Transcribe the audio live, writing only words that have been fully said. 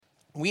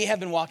we have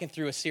been walking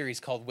through a series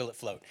called Will It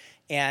Float?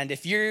 And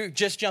if you're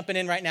just jumping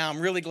in right now,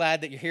 I'm really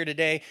glad that you're here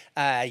today.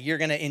 You're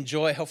going to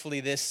enjoy, hopefully,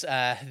 this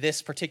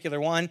particular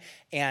one.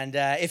 And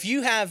if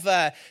you have,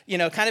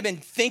 kind of been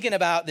thinking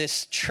about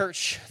this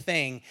church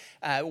thing,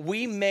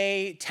 we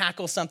may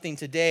tackle something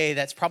today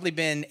that's probably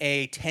been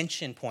a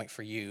tension point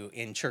for you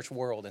in church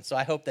world. And so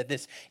I hope that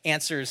this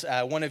answers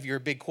one of your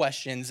big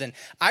questions. And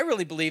I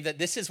really believe that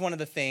this is one of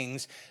the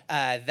things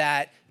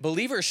that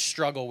believers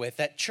struggle with,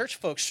 that church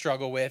folks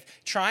struggle with,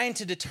 trying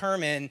to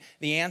determine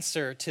the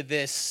answer to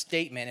this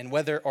statement and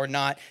whether or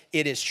not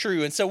it is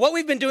true. And so what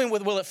we've been doing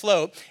with Will It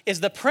Float is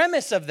the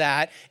premise of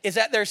that is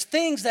that there's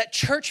things that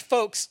church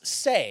folks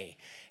say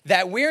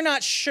that we're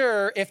not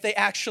sure if they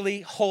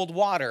actually hold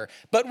water,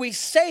 but we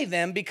say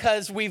them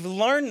because we've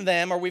learned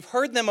them or we've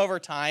heard them over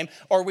time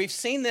or we've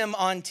seen them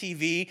on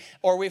TV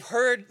or we've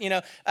heard,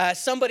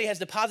 somebody has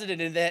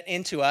deposited that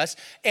into us.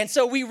 And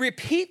so we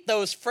repeat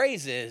those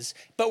phrases,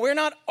 but we're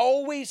not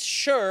always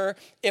sure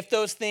if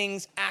those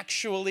things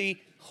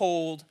actually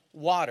hold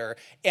water.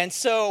 And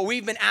so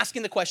we've been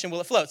asking the question, will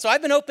it float? So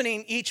I've been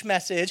opening each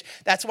message.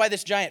 That's why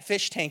this giant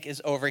fish tank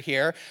is over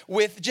here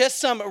with just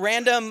some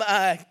random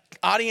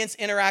audience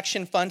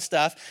interaction fun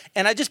stuff.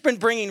 And I've just been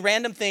bringing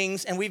random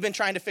things and we've been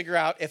trying to figure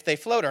out if they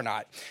float or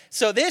not.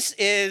 So this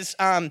is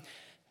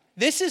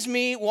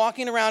me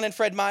walking around in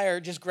Fred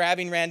Meyer just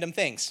grabbing random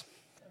things.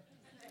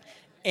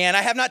 And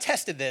I have not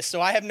tested this, so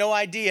I have no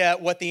idea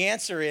what the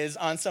answer is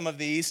on some of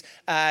these.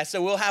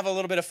 So we'll have a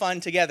little bit of fun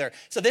together.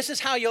 So this is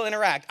how you'll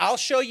interact. I'll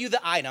show you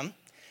the item,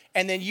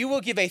 and then you will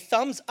give a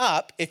thumbs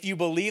up if you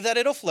believe that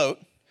it'll float,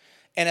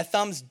 and a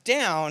thumbs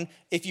down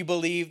if you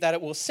believe that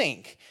it will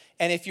sink.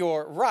 And if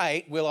you're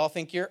right, we'll all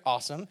think you're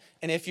awesome.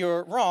 And if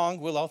you're wrong,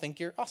 we'll all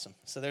think you're awesome.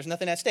 So there's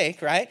nothing at stake,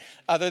 right?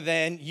 Other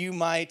than you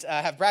might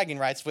have bragging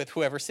rights with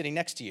whoever's sitting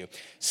next to you.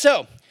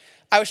 So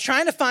I was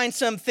trying to find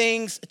some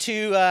things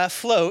to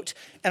float,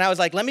 and I was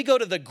like, let me go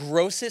to the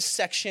grossest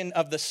section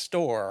of the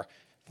store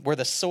where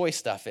the soy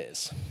stuff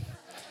is.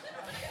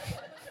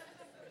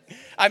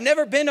 I've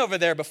never been over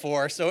there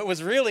before, so it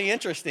was really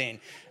interesting.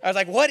 I was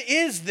like, what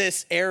is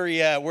this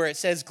area where it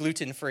says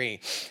gluten-free?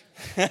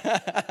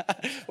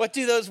 What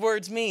do those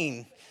words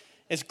mean?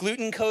 Is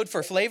gluten code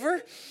for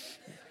flavor?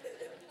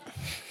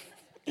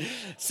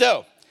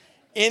 So,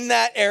 in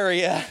that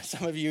area,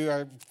 some of you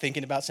are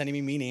thinking about sending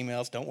me mean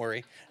emails. Don't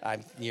worry.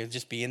 You'll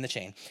just be in the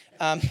chain.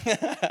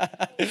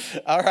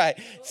 All right.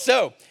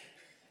 So,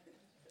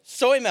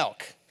 soy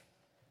milk,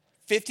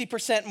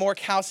 50% more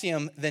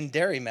calcium than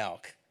dairy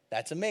milk.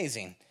 That's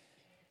amazing.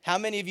 How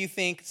many of you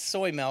think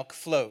soy milk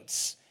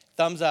floats?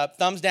 Thumbs up,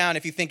 thumbs down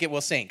if you think it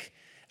will sink.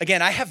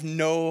 Again, I have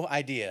no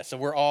idea, so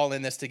we're all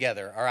in this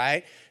together, all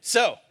right?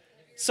 So,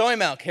 soy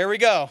milk, here we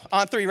go.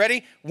 On three,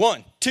 ready?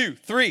 1, 2,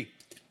 3.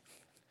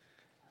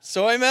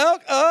 Soy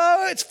milk?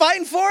 Oh, it's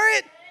fighting for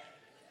it.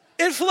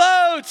 It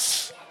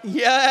floats.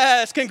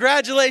 Yes,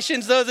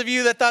 congratulations, those of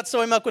you that thought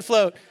soy milk would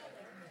float.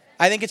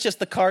 I think it's just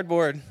the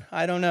cardboard.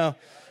 I don't know.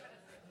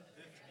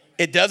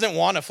 It doesn't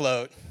want to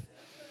float.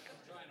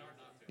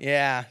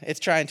 Yeah,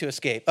 it's trying to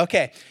escape.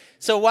 Okay,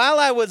 so while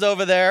I was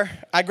over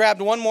there, I grabbed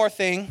one more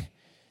thing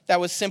that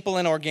was simple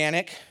and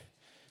organic,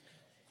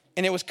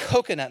 and it was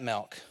coconut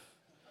milk.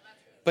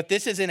 But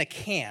this is in a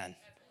can.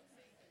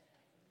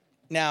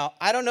 Now,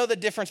 I don't know the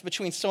difference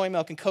between soy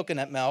milk and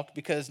coconut milk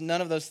because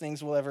none of those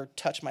things will ever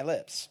touch my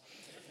lips.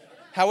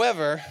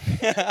 However,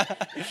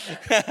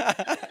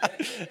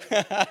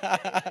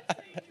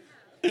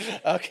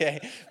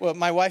 okay, well,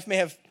 my wife may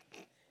have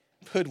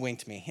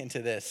hoodwinked me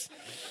into this.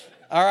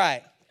 All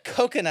right,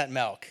 coconut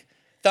milk.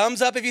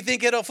 Thumbs up if you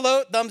think it'll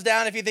float, thumbs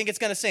down if you think it's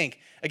going to sink.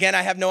 Again,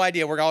 I have no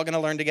idea. We're all going to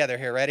learn together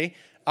here. Ready?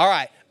 All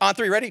right, on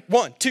three, ready?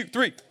 1, 2,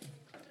 3.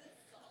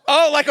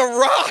 Oh, like a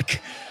rock.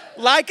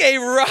 Like a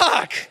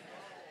rock.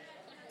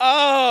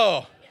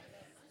 Oh,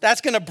 that's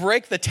going to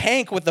break the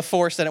tank with the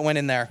force that it went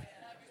in there.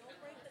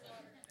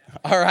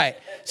 All right.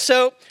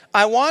 So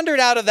I wandered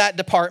out of that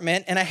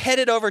department, and I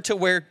headed over to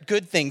where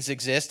good things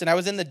exist, and I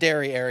was in the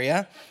dairy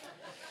area.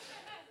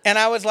 And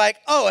I was like,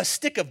 oh, a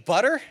stick of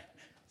butter?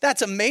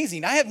 That's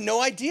amazing. I have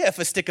no idea if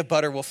a stick of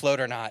butter will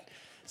float or not.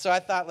 So I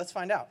thought, let's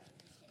find out.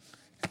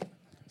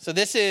 So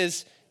this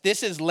is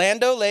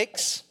Land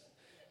O'Lakes.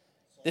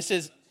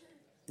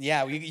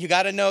 You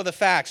got to know the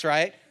facts,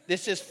 right?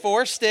 This is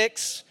 4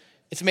 sticks.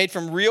 It's made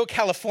from real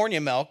California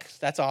milk.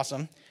 That's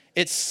awesome.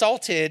 It's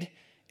salted,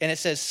 and it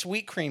says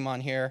sweet cream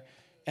on here,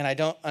 and I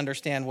don't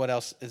understand what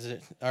else is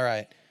it. All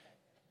right.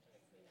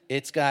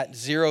 It's got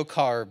 0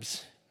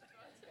 carbs,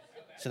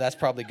 so that's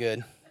probably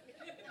good.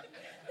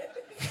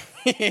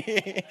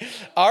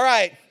 All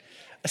right.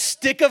 A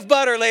stick of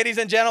butter, ladies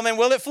and gentlemen.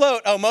 Will it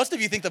float? Oh, most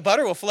of you think the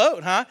butter will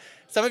float, huh?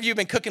 Some of you have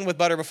been cooking with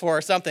butter before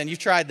or something. You've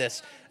tried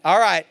this. All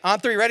right. On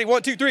 3. Ready?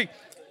 1, 2, 3.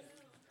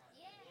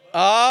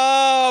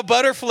 Oh,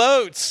 butter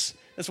floats.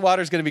 This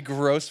water's going to be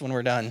gross when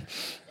we're done.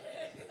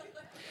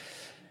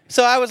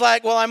 So I was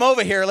like, well, I'm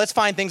over here. Let's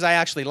find things I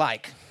actually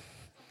like.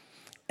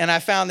 And I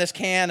found this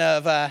can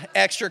of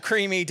extra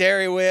creamy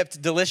dairy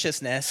whipped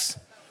deliciousness.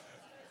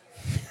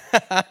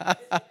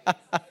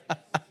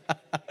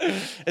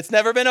 It's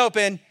never been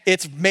opened.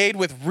 It's made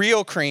with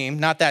real cream,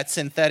 not that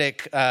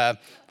synthetic, I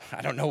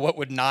don't know what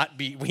would not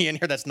be in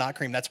here that's not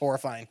cream. That's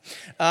horrifying.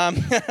 All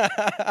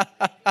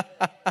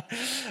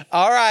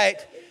right.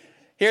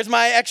 Here's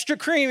my extra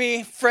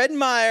creamy Fred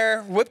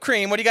Meyer whipped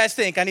cream. What do you guys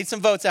think? I need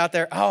some votes out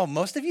there. Oh,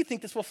 most of you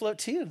think this will float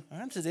too.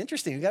 This is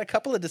interesting. We got a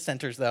couple of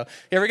dissenters though.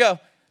 Here we go.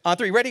 On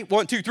three. Ready?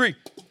 1, 2, 3.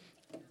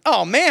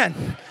 Oh man,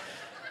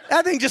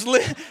 that thing just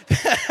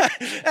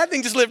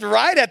lived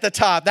right at the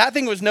top. That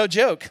thing was no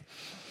joke.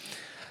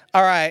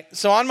 All right.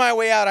 So on my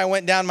way out, I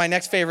went down my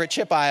next favorite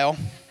chip aisle.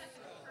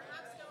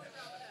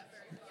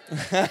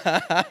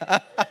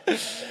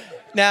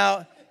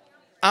 Now,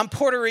 I'm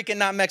Puerto Rican,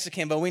 not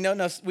Mexican, but we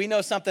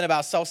know something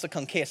about salsa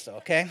con queso,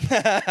 okay?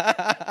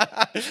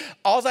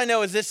 All I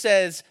know is this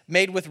says,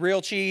 made with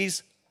real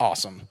cheese,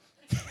 awesome.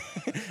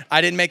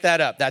 I didn't make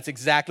that up. That's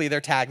exactly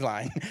their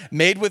tagline.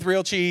 Made with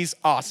real cheese,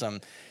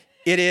 awesome.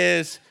 It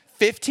is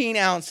 15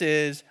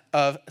 ounces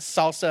of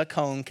salsa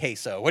con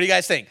queso. What do you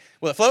guys think?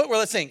 Will it float?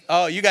 Will it sink?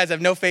 Oh, you guys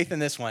have no faith in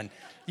this one.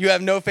 You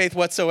have no faith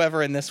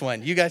whatsoever in this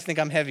one. You guys think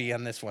I'm heavy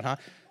on this one, huh?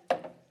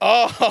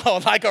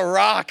 Oh, like a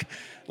rock.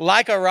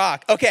 Like a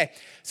rock. Okay,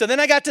 so then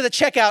I got to the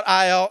checkout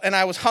aisle, and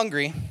I was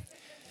hungry.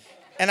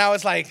 And I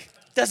was like,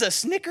 does a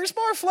Snickers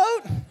bar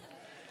float?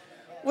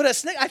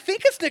 I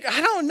think a Snickers,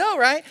 I don't know,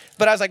 right?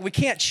 But I was like, we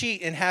can't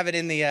cheat and have it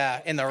in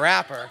the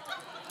wrapper.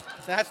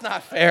 That's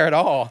not fair at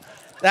all.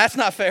 That's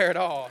not fair at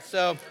all.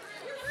 So,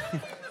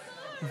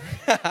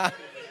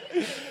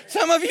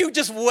 some of you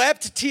just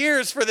wept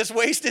tears for this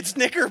wasted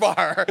Snicker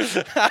bar.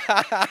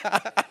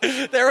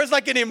 There was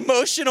like an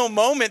emotional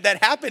moment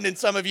that happened in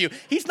some of you.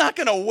 He's not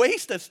going to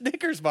waste a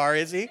Snickers bar,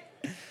 is he?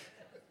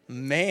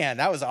 Man,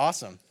 that was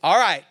awesome. All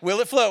right, will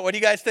it float? What do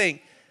you guys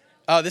think?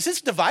 Oh, this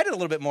is divided a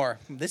little bit more.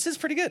 This is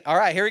pretty good. All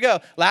right, here we go.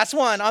 Last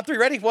one. On three.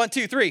 Ready? 1,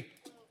 2, 3.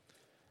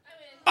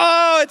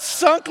 Oh, it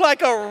sunk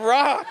like a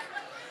rock.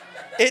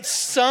 It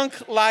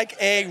sunk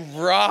like a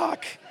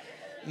rock.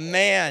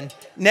 Man,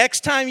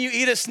 next time you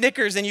eat a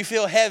Snickers and you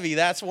feel heavy,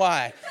 that's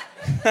why.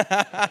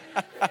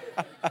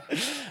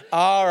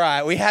 All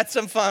right, we had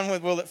some fun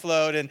with Will It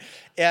Float, and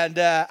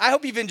I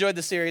hope you've enjoyed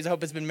the series. I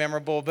hope it's been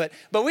memorable, but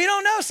we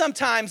don't know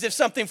sometimes if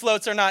something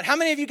floats or not. How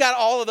many of you got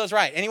all of those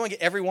right? Anyone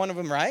get every one of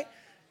them right?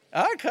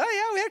 Okay,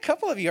 yeah, we had a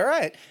couple of you, all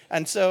right.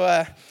 And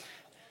so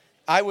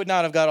I would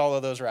not have got all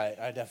of those right.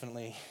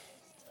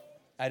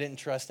 I didn't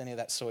trust any of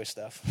that soy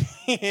stuff.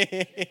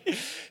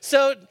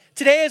 So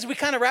today, as we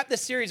kind of wrap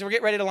this series, we're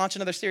getting ready to launch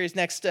another series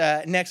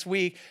next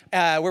week.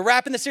 We're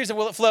wrapping the series of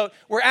Will It Float.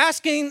 We're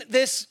asking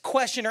this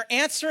question or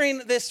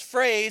answering this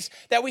phrase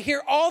that we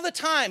hear all the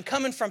time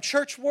coming from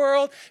church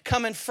world,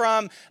 coming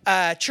from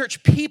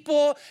church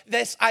people,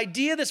 this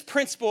idea, this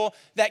principle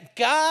that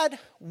God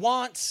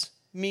wants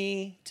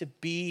me to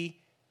be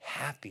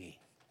happy.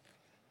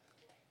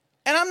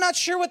 And I'm not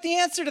sure what the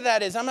answer to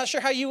that is. I'm not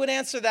sure how you would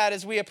answer that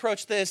as we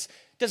approach this.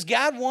 Does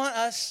God want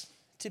us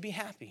to be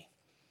happy?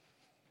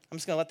 I'm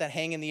just going to let that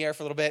hang in the air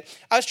for a little bit.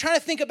 I was trying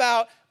to think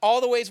about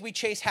all the ways we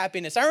chase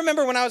happiness. I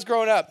remember when I was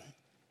growing up,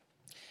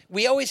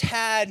 we always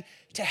had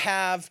to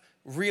have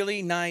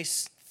really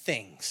nice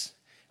things.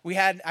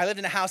 I lived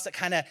in a house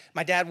that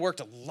my dad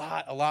worked a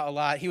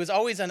lot. He was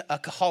always an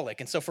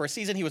alcoholic. And so for a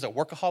season, he was a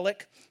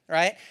workaholic,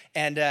 right?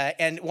 And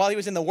while he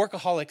was in the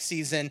workaholic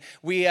season,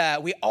 we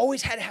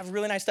always had to have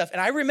really nice stuff. And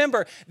I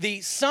remember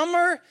the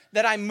summer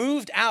that I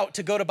moved out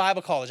to go to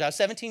Bible college. I was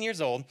 17 years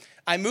old.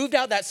 I moved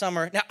out that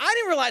summer. Now, I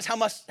didn't realize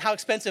how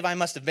expensive I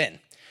must have been.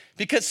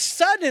 Because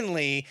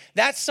suddenly,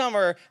 that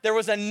summer, there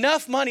was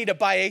enough money to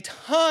buy a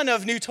ton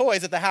of new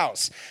toys at the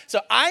house.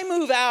 So I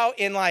move out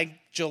in like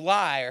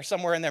July or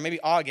somewhere in there, maybe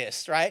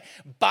August, right?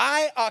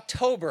 By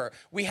October,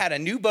 we had a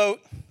new boat,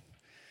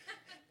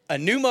 a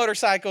new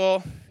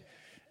motorcycle,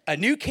 a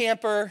new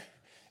camper,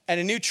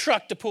 and a new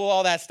truck to pull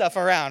all that stuff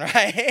around,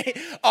 right?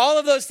 All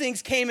of those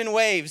things came in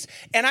waves.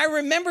 And I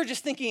remember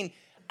just thinking,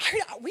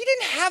 we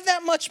didn't have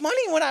that much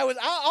money when all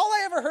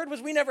I ever heard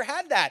was we never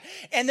had that.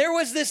 And there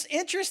was this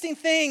interesting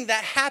thing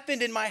that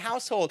happened in my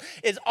household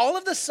is all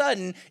of a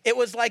sudden, it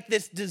was like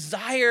this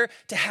desire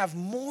to have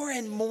more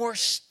and more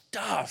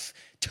stuff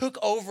took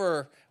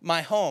over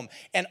my home.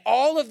 And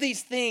all of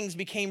these things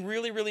became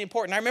really, really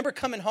important. I remember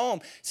coming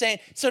home saying,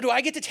 so do I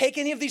get to take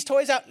any of these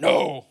toys out?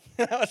 No.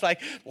 I was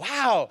like,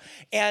 wow.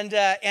 And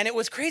it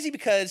was crazy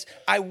because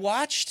I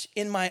watched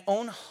in my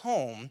own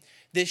home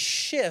this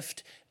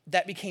shift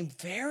that became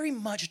very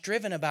much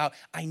driven about,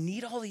 I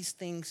need all these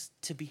things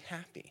to be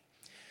happy.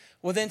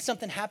 Well, then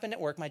something happened at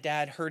work. My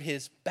dad hurt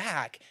his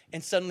back,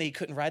 and suddenly he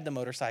couldn't ride the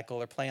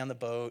motorcycle or play on the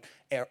boat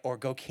or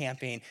go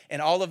camping.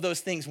 And all of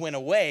those things went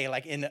away,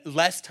 like in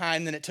less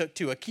time than it took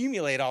to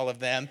accumulate all of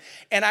them.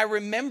 And I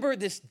remember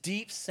this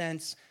deep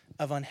sense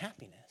of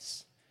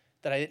unhappiness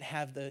that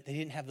they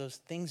didn't have those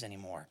things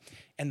anymore.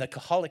 And the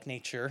alcoholic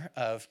nature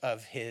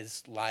of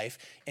his life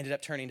ended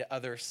up turning to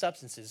other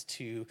substances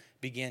to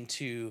begin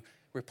to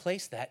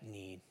replace that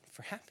need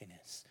for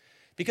happiness.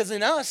 Because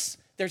in us,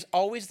 there's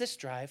always this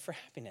drive for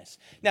happiness.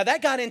 Now,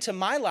 that got into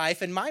my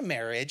life and my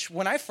marriage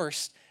when I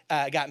first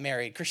got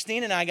married.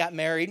 Christine and I got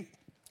married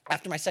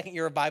After my second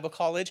year of Bible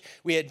college,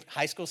 we had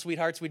high school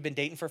sweethearts. We'd been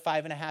dating for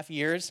 5.5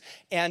 years.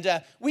 And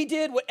we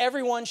did what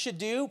everyone should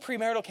do,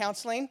 premarital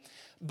counseling.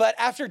 But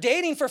after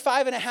dating for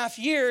 5.5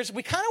 years,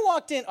 we kind of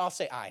walked in, I'll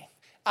say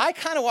I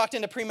kind of walked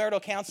into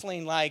premarital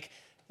counseling like,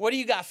 what do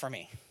you got for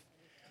me?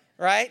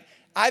 Right?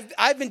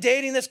 I've been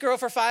dating this girl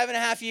for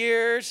 5.5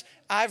 years.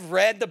 I've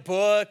read the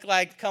book.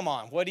 Like, come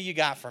on, what do you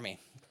got for me?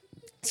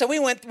 So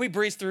we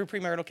breezed through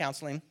premarital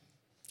counseling.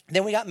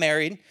 Then we got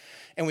married,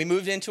 and we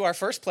moved into our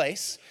first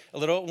place, a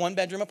little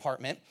one-bedroom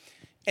apartment,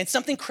 and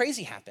something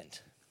crazy happened.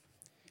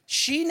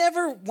 She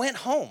never went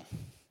home.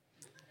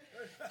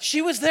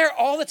 She was there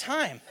all the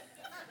time.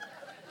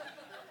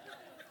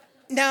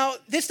 Now,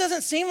 this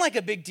doesn't seem like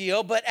a big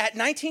deal, but at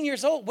 19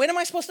 years old, when am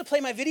I supposed to play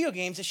my video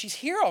games if she's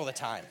here all the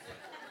time?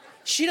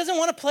 She doesn't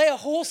want to play a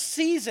whole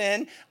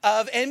season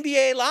of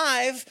NBA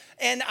Live,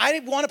 and I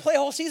want to play a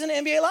whole season of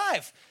NBA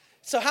Live.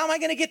 So how am I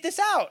going to get this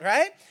out,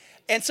 right?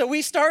 And so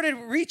we started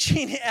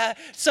reaching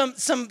some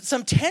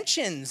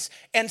tensions.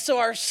 And so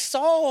our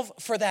solve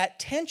for that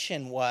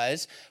tension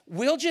was,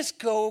 we'll just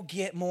go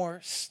get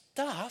more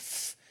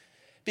stuff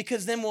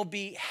because then we'll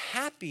be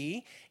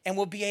happy and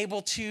we'll be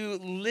able to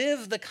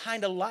live the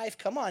kind of life,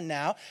 come on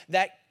now,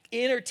 that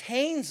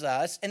entertains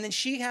us. And then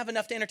she have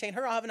enough to entertain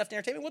her, I'll have enough to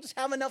entertain me. We'll just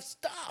have enough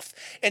stuff.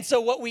 And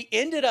so what we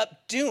ended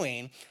up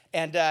doing,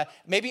 and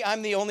maybe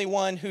I'm the only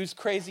one who's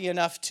crazy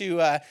enough to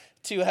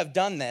have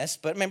done this,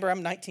 but remember,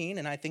 I'm 19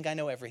 and I think I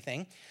know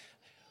everything.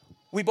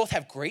 We both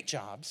have great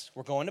jobs.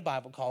 We're going to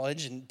Bible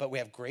college, but we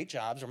have great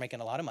jobs. We're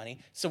making a lot of money.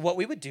 So what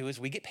we would do is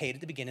we get paid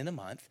at the beginning of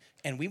the month,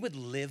 and we would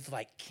live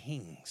like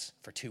kings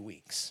for 2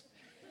 weeks.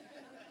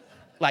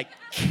 Like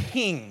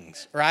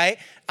kings, right?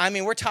 I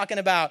mean, we're talking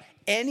about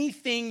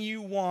anything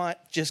you want,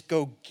 just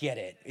go get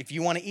it. If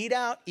you want to eat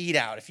out, eat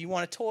out. If you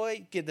want a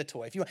toy, get the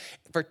toy.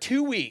 For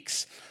 2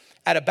 weeks,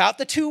 at about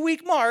the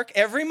 2-week mark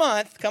every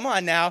month, come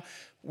on now,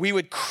 we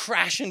would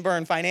crash and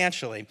burn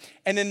financially.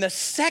 And then the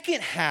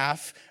second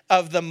half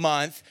of the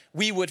month,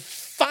 we would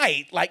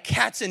fight like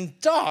cats and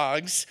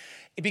dogs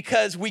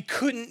because we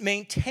couldn't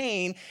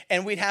maintain,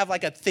 and we'd have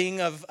like a thing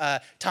of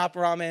top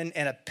ramen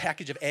and a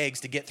package of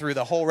eggs to get through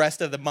the whole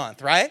rest of the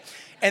month, right?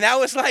 And that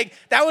was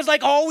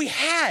like all we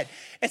had.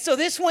 And so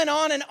this went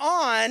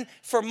on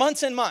for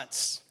months and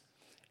months.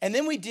 And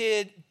then we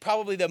did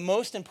probably the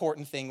most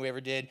important thing we ever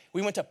did.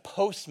 We went to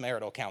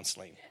postmarital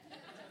counseling.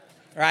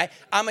 Right?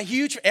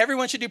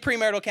 Everyone should do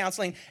premarital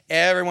counseling.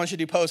 Everyone should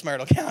do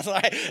postmarital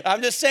counseling.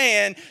 I'm just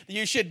saying,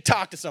 you should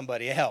talk to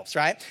somebody. It helps,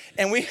 right?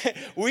 And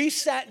we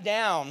sat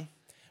down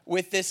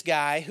with this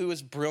guy who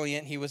was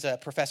brilliant. He was a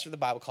professor at the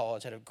Bible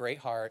college, had a great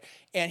heart.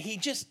 And he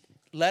just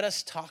let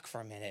us talk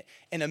for a minute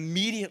and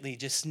immediately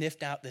just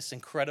sniffed out this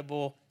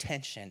incredible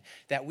tension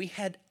that we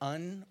had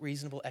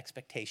unreasonable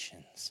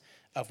expectations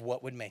of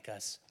what would make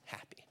us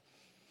happy.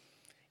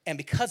 And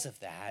because of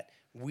that,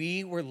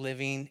 we were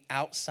living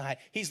outside.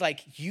 He's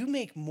like, you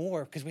make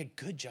more, because we had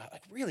good job,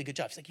 like really good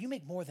jobs. He's like, you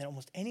make more than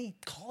almost any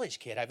college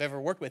kid I've ever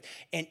worked with.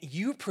 And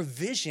your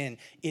provision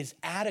is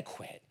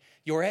adequate.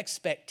 Your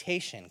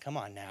expectation, come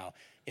on now,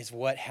 is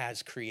what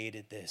has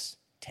created this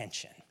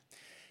tension.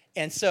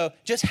 And so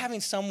just having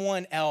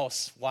someone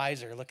else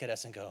wiser look at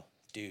us and go,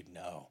 dude,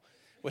 no,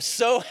 was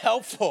so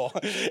helpful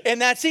in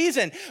that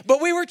season.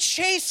 But we were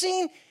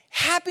chasing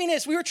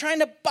happiness. We were trying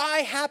to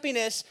buy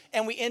happiness,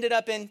 and we ended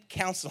up in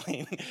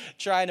counseling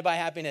trying to buy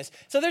happiness.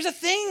 So there's a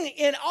thing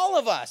in all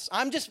of us.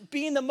 I'm just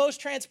being the most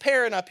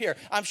transparent up here.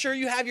 I'm sure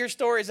you have your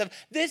stories of,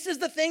 this is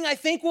the thing I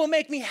think will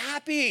make me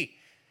happy.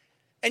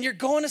 And you're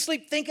going to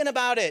sleep thinking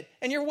about it,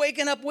 and you're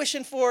waking up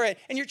wishing for it,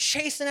 and you're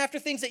chasing after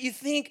things that you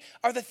think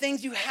are the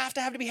things you have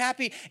to be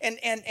happy, and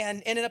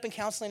ended up in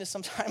counseling is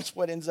sometimes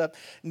what ends up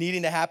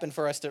needing to happen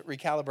for us to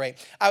recalibrate.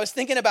 I was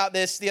thinking about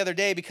this the other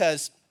day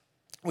because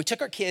we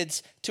took our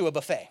kids to a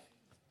buffet.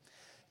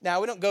 Now,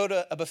 we don't go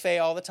to a buffet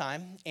all the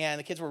time, and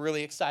the kids were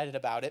really excited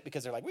about it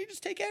because they're like, we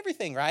just take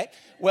everything, right?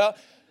 Well,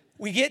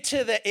 we get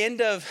to the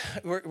end of,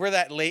 we're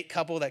that late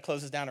couple that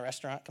closes down a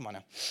restaurant. Come on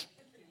now.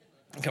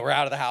 Okay, we're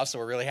out of the house, so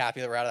we're really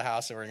happy that we're out of the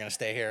house, and we're going to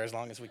stay here as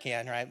long as we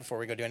can, right, before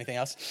we go do anything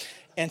else.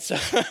 And so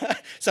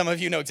some of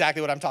you know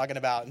exactly what I'm talking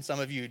about, and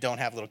some of you don't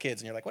have little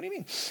kids, and you're like, what do you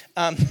mean?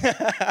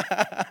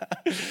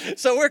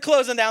 So we're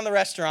closing down the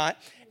restaurant,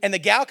 and the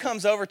gal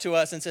comes over to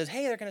us and says,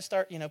 hey, they're going to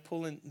start,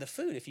 pulling the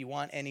food. If you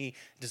want any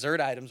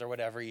dessert items or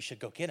whatever, you should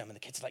go get them. And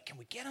the kid's like, can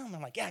we get them?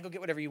 I'm like, yeah, go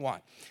get whatever you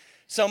want.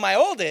 So my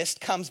oldest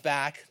comes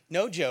back,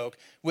 no joke,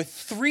 with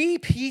 3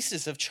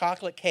 pieces of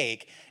chocolate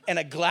cake and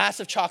a glass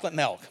of chocolate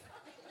milk.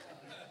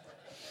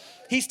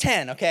 He's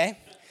 10, okay?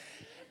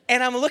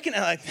 And I'm looking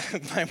at,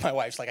 my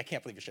wife's like, I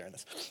can't believe you're sharing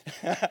this.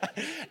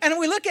 And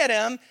we look at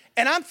him,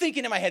 and I'm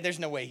thinking in my head, there's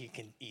no way he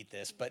can eat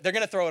this, but they're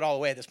going to throw it all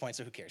away at this point,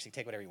 so who cares? He can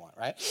take whatever you want,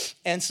 right?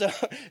 And so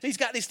he's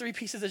got these 3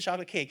 pieces of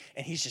chocolate cake,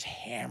 and he's just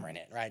hammering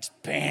it, right? Just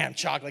bam,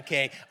 chocolate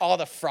cake, all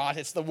the froth.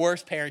 It's the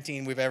worst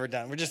parenting we've ever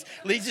done.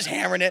 He's just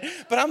hammering it.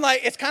 But I'm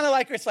like, it's kind of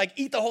like,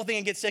 eat the whole thing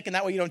and get sick, and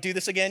that way you don't do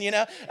this again,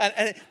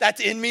 And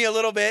that's in me a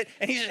little bit.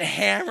 And he's just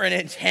hammering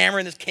it,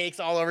 hammering this cakes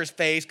all over his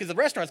face, because the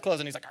restaurant's closed,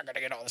 and he's like, I got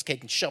to get all this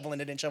cake and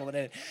shoveling it in. shoveling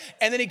it in.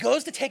 And then he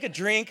goes to take a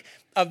drink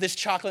of this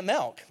chocolate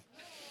milk.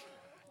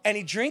 And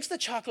he drinks the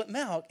chocolate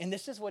milk, and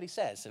this is what he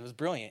says. It was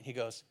brilliant. He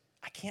goes,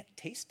 I can't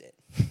taste it.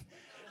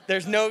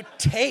 There's no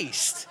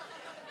taste.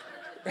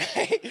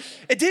 Right?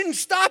 It didn't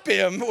stop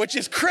him, which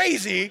is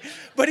crazy,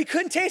 but he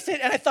couldn't taste it.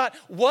 And I thought,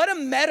 what a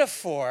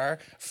metaphor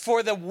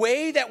for the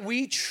way that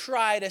we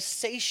try to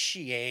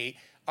satiate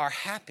our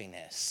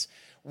happiness.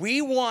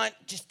 We want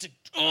just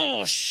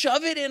to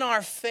shove it in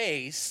our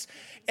face,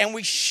 and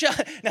we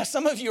shove. Now,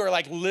 some of you are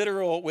like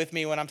literal with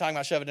me when I'm talking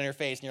about shove it in your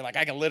face, and you're like,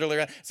 I can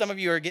literally. Some of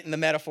you are getting the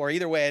metaphor.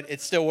 Either way,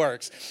 it still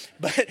works.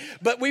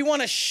 But we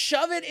want to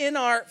shove it in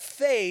our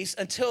face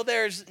until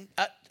there's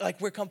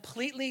like we're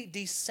completely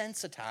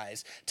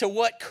desensitized to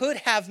what could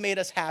have made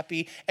us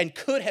happy and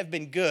could have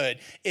been good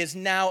is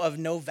now of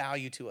no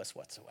value to us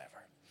whatsoever.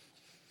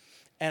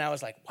 And I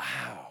was like,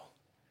 wow.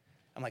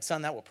 I'm like,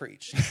 son, that will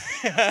preach.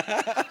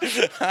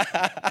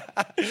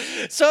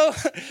 So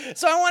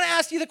I want to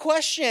ask you the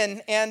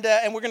question, and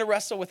we're going to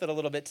wrestle with it a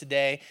little bit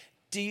today.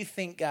 Do you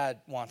think God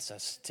wants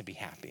us to be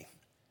happy?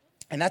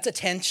 And that's a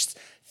tense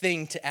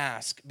thing to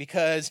ask,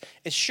 because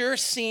it sure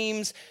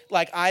seems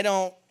like I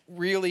don't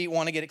really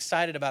want to get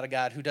excited about a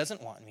God who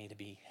doesn't want me to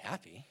be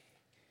happy.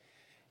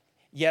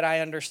 Yet I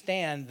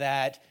understand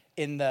that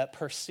in the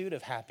pursuit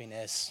of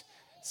happiness,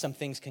 some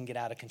things can get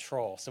out of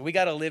control. So we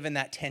got to live in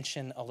that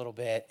tension a little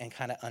bit and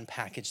kind of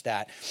unpackage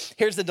that.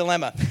 Here's the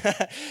dilemma.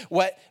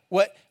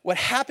 What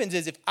happens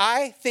is if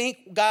I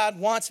think God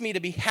wants me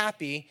to be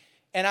happy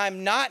and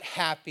I'm not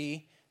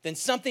happy, then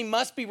something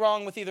must be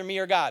wrong with either me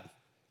or God.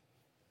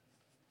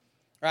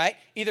 Right?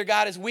 Either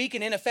God is weak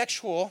and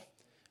ineffectual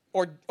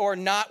or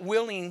not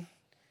willing,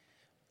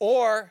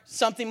 or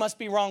something must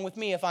be wrong with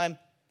me if I'm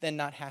then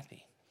not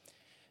happy.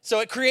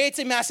 So it creates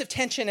a massive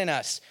tension in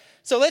us.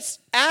 So let's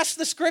ask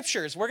the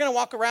scriptures. We're going to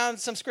walk around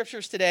some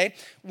scriptures today,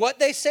 what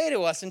they say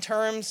to us in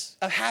terms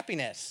of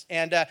happiness.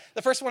 And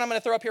the first one I'm going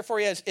to throw up here for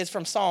you is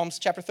from Psalms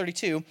chapter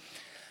 32.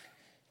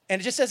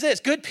 And it just says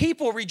this: good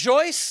people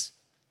rejoice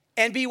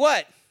and be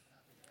what?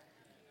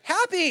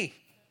 Happy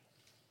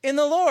in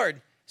the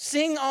Lord.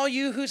 Sing all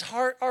you whose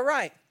heart are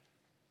right.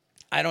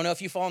 I don't know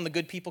if you fall in the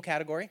good people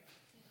category.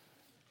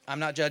 I'm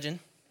not judging.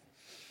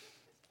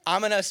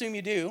 I'm going to assume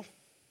you do.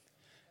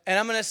 And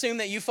I'm going to assume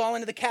that you fall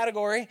into the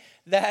category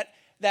that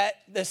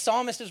the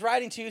psalmist is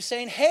writing to,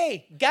 saying,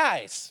 hey,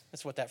 guys.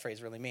 That's what that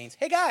phrase really means.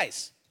 Hey,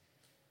 guys.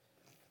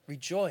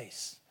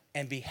 Rejoice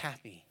and be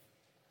happy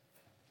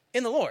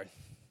in the Lord.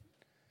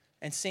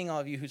 And sing all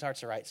of you whose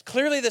hearts are right.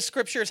 Clearly the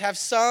scriptures have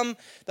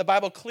the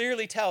Bible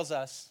clearly tells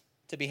us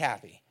to be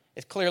happy.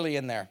 It's clearly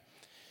in there.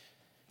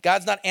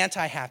 God's not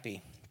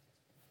anti-happy.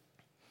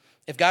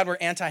 If God were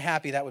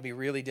anti-happy, that would be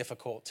really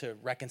difficult to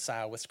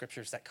reconcile with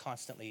scriptures that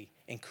constantly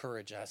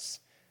encourage us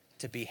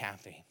to be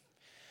happy.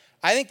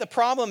 I think the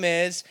problem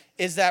is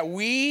that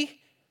we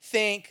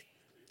think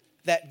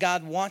that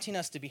God wanting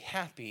us to be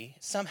happy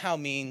somehow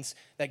means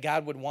that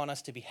God would want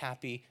us to be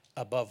happy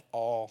above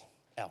all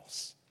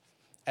else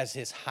as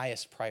his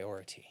highest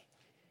priority.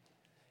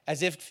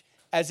 As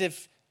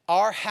if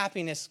our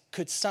happiness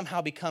could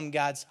somehow become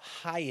God's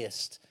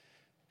highest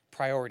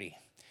priority.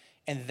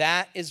 And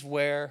that is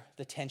where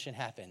the tension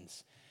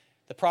happens.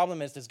 The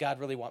problem is, does God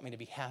really want me to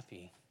be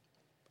happy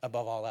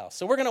above all else?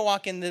 So we're going to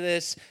walk into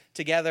this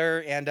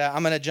together, and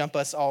I'm going to jump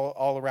us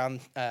all around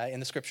in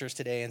the scriptures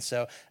today. And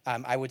so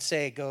I would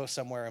say go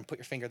somewhere and put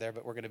your finger there,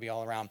 but we're going to be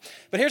all around.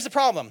 But here's the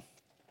problem.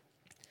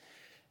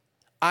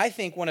 I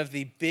think one of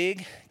the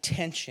big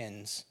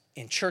tensions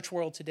in church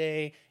world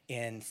today,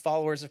 in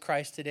followers of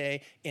Christ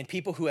today, in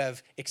people who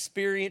have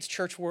experienced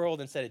church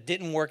world and said it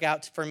didn't work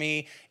out for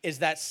me, is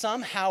that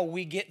somehow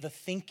we get the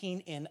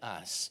thinking in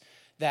us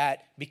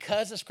that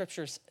because the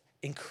scriptures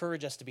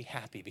encourage us to be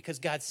happy, because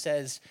God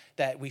says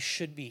that we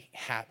should be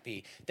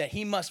happy, that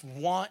he must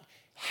want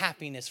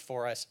happiness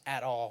for us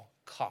at all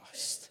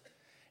cost.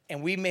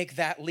 And we make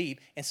that leap.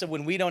 And so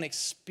when we don't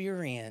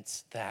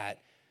experience that,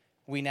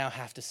 we now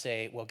have to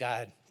say, well,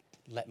 God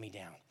let me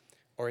down,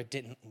 or it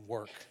didn't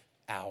work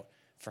out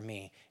for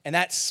me. And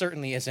that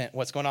certainly isn't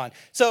what's going on.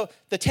 So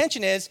the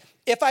tension is,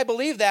 if I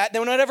believe that,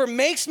 then whatever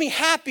makes me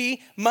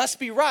happy must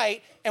be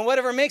right, and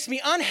whatever makes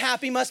me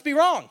unhappy must be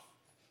wrong.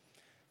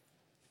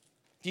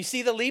 Do you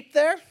see the leap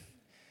there?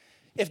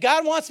 If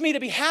God wants me to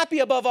be happy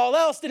above all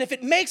else, then if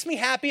it makes me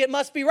happy, it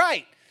must be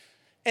right.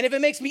 And if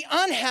it makes me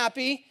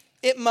unhappy,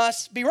 it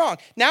must be wrong.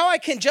 Now I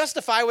can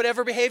justify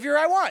whatever behavior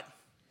I want.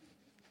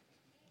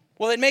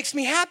 Well, it makes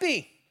me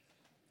happy.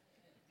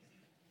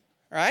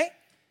 Right?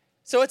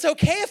 So it's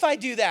okay if I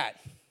do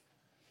that.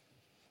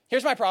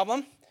 Here's my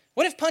problem.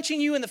 What if punching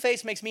you in the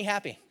face makes me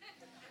happy?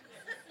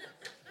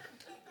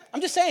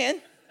 I'm just saying.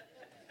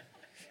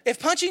 If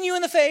punching you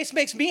in the face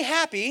makes me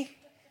happy,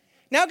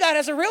 now God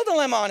has a real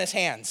dilemma on his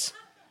hands.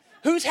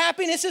 Whose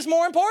happiness is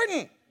more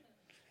important?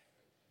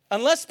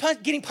 Unless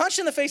getting punched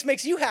in the face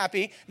makes you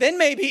happy, then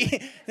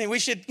maybe we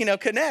should,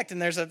 connect,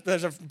 and there's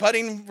a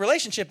budding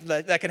relationship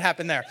that could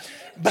happen there.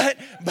 But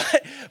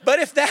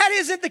if that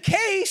isn't the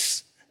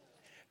case,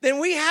 then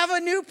we have a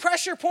new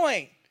pressure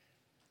point.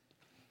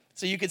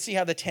 So you can see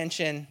how the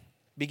tension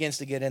begins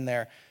to get in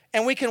there.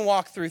 And we can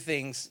walk through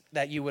things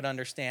that you would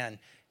understand.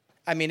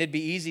 I mean, it'd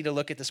be easy to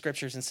look at the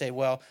scriptures and say,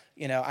 well,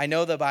 I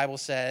know the Bible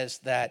says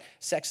that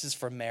sex is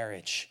for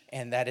marriage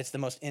and that it's the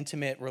most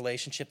intimate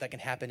relationship that can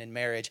happen in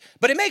marriage,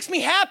 but it makes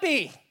me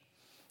happy.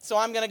 So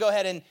I'm going to go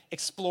ahead and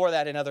explore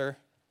that in other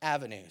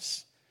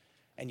avenues.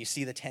 And you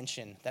see the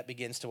tension that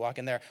begins to walk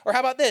in there. Or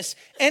how about this?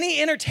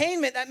 Any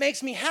entertainment that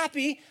makes me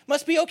happy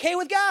must be okay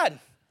with God.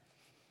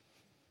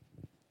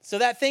 So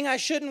that thing I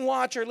shouldn't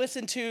watch or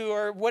listen to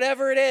or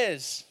whatever it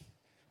is,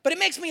 but it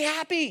makes me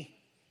happy.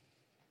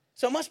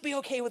 So it must be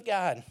okay with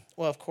God.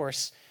 Well, of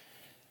course,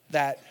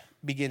 that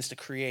begins to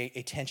create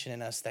a tension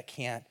in us that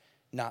can't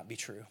not be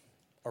true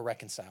or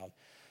reconciled.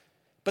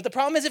 But the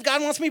problem is, if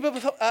God wants me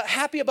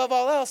happy above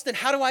all else, then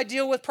how do I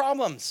deal with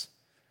problems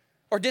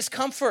or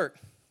discomfort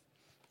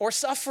or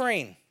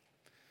suffering?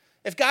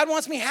 If God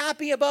wants me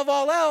happy above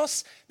all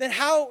else, then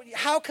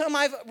how come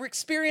I've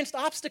experienced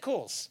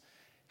obstacles?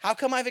 How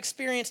come I've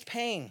experienced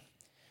pain?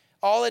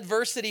 All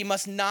adversity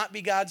must not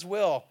be God's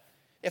will.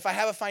 If I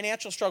have a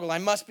financial struggle, I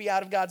must be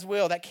out of God's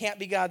will. That can't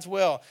be God's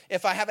will.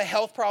 If I have a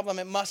health problem,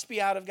 it must be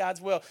out of God's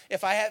will.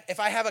 If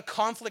I have a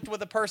conflict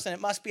with a person,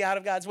 it must be out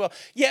of God's will.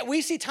 Yet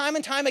we see time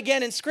and time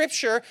again in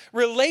Scripture,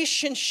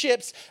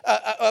 relationships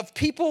of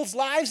people's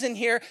lives in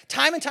here,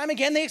 time and time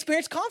again, they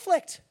experience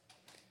conflict.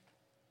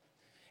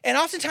 And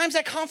oftentimes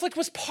that conflict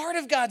was part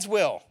of God's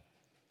will.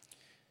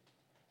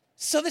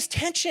 So this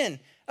tension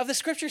of the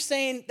Scripture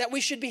saying that we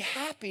should be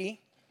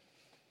happy,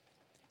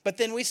 but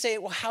then we say,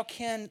 well, how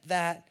can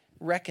that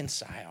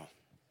reconcile?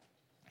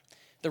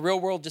 The real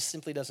world just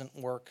simply doesn't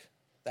work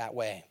that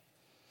way.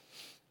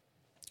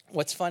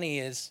 What's funny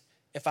is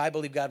if I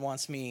believe God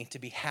wants me to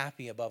be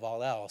happy above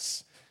all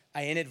else,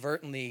 I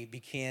inadvertently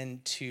begin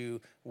to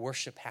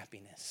worship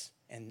happiness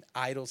and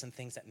idols and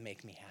things that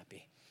make me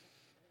happy.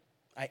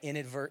 I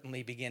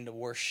inadvertently begin to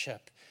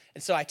worship.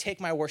 And so I take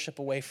my worship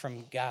away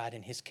from God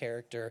and his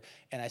character,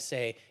 and I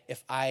say,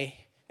 if I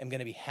am going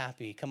to be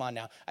happy, come on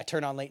now. I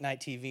turn on late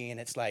night TV,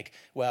 and it's like,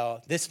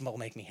 well, this will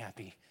make me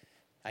happy.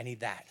 I need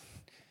that.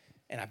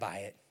 And I buy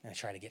it, and I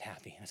try to get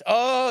happy. And I say,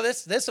 oh,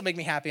 this will make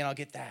me happy, and I'll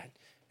get that.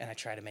 And I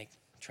try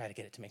to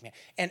get it to make me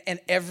happy. And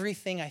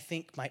everything I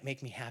think might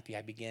make me happy,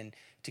 I begin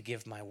to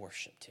give my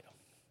worship to.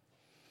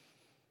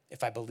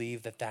 If I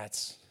believe that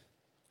that's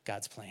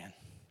God's plan.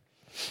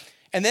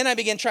 And then I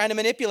begin trying to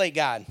manipulate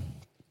God.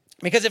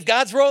 Because if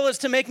God's role is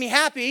to make me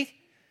happy,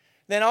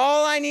 then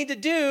all I need to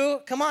do,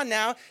 come on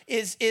now,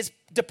 is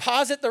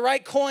deposit the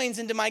right coins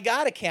into my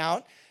God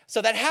account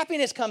so that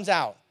happiness comes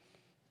out.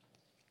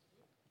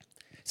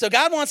 So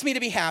God wants me to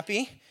be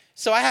happy,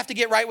 so I have to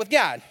get right with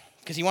God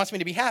because he wants me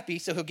to be happy,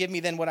 so he'll give me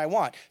then what I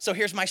want. So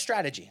here's my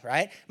strategy,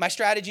 right? My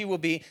strategy will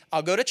be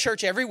I'll go to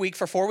church every week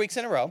for 4 weeks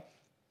in a row.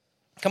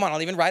 Come on,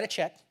 I'll even write a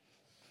check,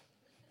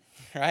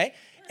 right?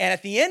 And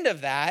at the end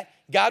of that,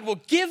 God will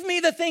give me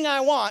the thing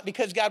I want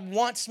because God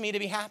wants me to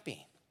be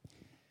happy.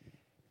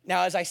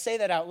 Now, as I say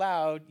that out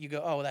loud, you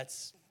go, oh, that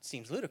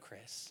seems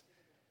ludicrous.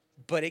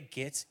 But it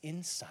gets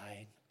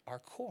inside our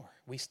core.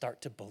 We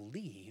start to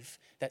believe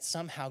that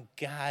somehow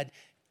God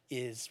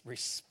is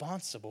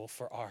responsible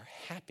for our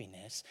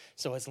happiness.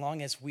 So as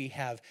long as we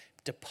have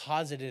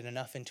deposited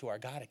enough into our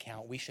God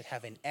account, we should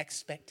have an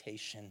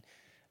expectation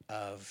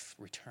of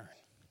return.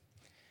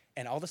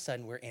 And all of a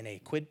sudden, we're in a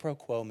quid pro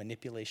quo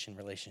manipulation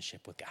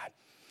relationship with God.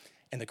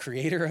 And the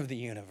creator of the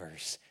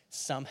universe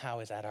somehow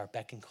is at our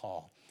beck and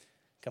call.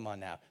 Come on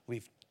now.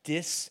 We've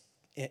disempowered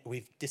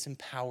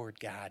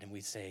God, and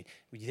we say,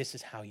 this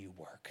is how you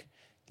work.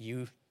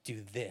 You do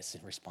this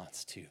in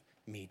response to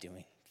me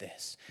doing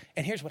this.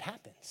 And here's what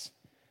happens.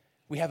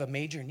 We have a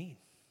major need.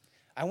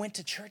 I went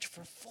to church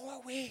for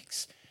 4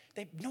 weeks.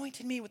 They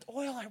anointed me with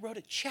oil. I wrote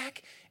a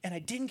check, and I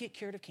didn't get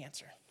cured of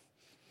cancer.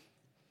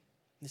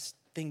 This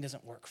thing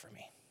doesn't work for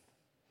me.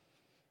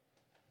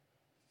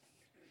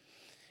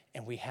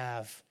 And we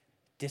have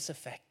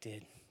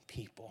disaffected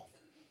people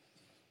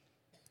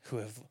who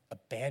have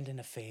abandoned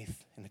a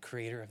faith in the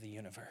creator of the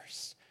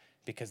universe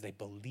because they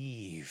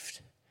believed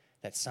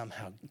that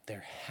somehow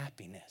their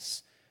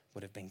happiness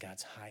would have been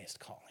God's highest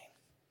calling.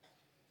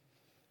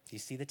 Do you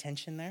see the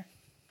tension there?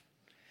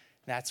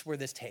 That's where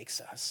this takes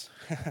us.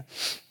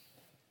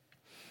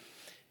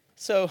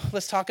 So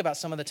let's talk about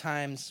some of the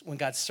times when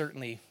God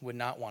certainly would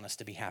not want us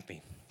to be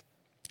happy.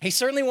 He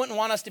certainly wouldn't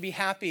want us to be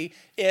happy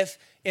if,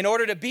 in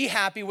order to be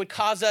happy, would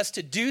cause us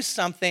to do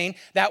something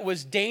that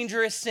was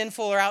dangerous,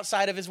 sinful, or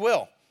outside of his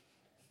will,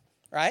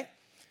 right?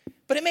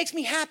 But it makes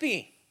me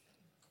happy.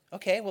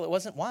 Okay, well, it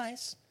wasn't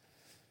wise.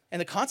 And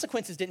the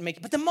consequences didn't make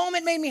it, but the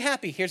moment made me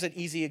happy. Here's an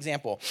easy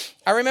example.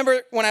 I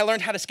remember when I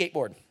learned how to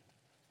skateboard.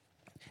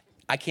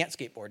 I can't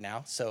skateboard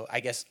now, so I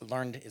guess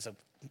learned is an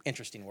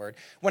interesting word.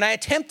 When I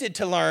attempted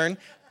to learn,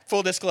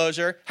 full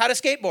disclosure, how to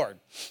skateboard,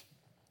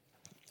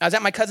 I was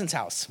at my cousin's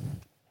house.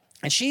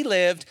 And she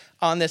lived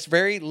on this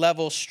very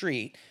level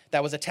street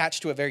that was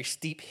attached to a very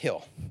steep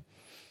hill,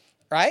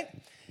 right?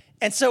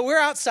 And so we're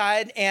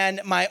outside,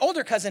 and my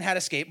older cousin had a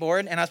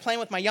skateboard, and I was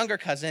playing with my younger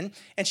cousin,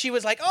 and she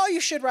was like, oh,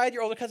 you should ride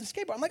your older cousin's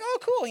skateboard. I'm like, oh,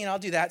 cool, I'll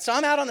do that. So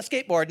I'm out on the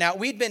skateboard. Now,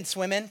 we'd been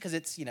swimming, because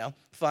it's,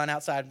 fun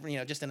outside,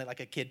 just in like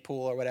a kid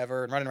pool or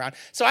whatever, and running around.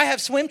 So I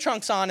have swim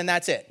trunks on, and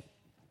that's it.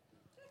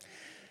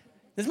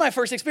 This is my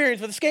first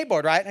experience with a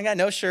skateboard, right? I got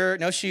no shirt,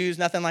 no shoes,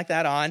 nothing like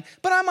that on.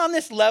 But I'm on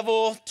this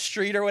level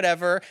street or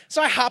whatever.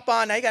 So I hop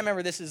on. Now, you got to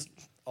remember, this is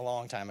a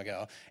long time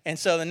ago. And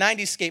so the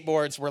 90s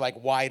skateboards were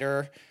like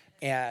wider.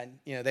 And,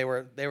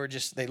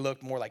 they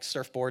looked more like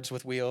surfboards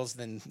with wheels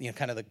than,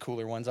 kind of the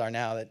cooler ones are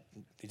now that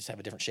they just have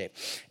a different shape.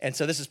 And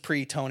so this is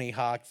pre-Tony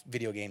Hawk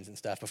video games and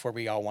stuff before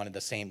we all wanted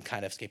the same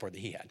kind of skateboard that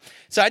he had.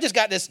 So I just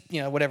got this,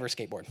 whatever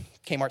skateboard,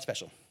 Kmart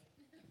special.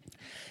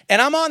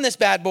 And I'm on this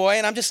bad boy,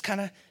 and I'm just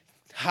kind of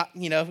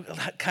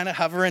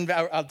hovering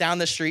down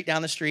the street,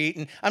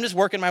 and I'm just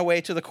working my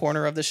way to the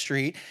corner of the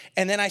street.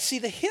 And then I see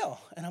the hill,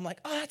 and I'm like,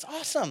 oh, that's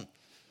awesome.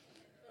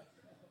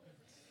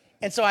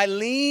 And so I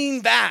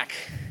lean back.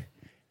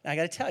 I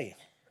got to tell you,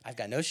 I've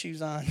got no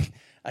shoes on.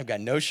 I've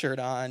got no shirt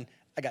on.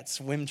 I got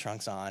swim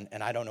trunks on,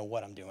 and I don't know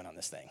what I'm doing on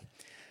this thing.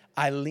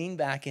 I lean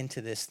back into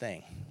this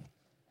thing.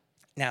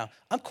 Now,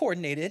 I'm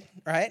coordinated,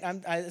 right?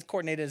 I'm as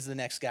coordinated as the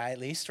next guy, at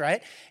least,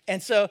 right?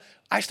 And so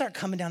I start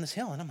coming down this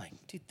hill, and I'm like,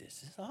 dude,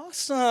 this is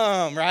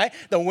awesome, right?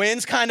 The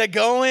wind's kind of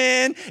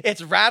going.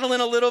 It's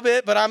rattling a little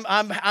bit, but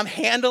I'm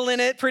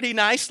handling it pretty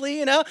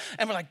nicely, And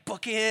we're like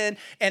booking,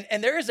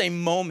 and there is a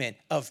moment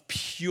of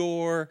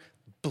pure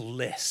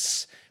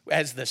bliss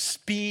as the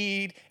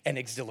speed and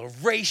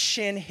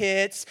exhilaration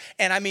hits.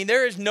 And I mean,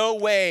 there is no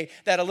way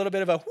that a little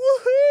bit of a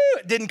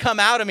woohoo didn't come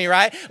out of me,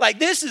 right? Like,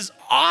 this is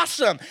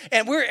awesome.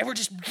 And we're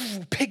just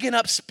picking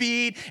up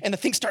speed, and the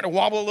thing's starting to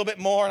wobble a little bit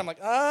more. And I'm like,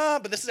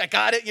 but I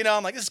got it.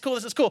 I'm like, this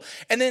is cool.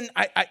 And then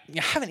I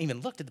haven't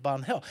even looked at the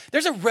bottom of the hill.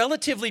 There's a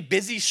relatively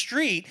busy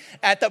street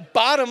at the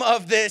bottom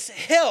of this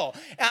hill.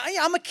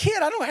 I'm a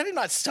kid. I don't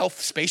know,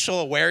 self-spatial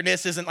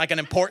awareness isn't like an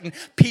important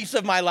piece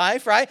of my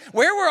life, right?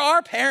 Where were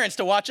our parents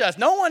to watch us?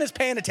 No one is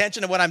paying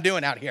attention to what I'm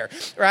doing out here,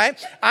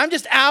 right? I'm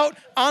just out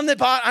on the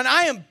bottom, and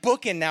I am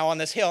booking now on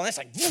this hill. And it's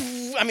like,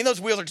 those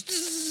wheels are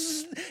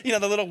just, the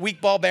little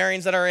weak ball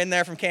bearings that are in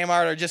there from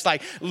Kmart are just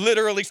like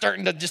literally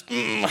starting to just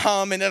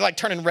hum, and they're like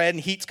turning red,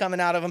 and heat's coming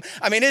out of them.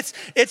 I mean, it's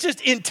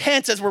just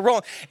intense as we're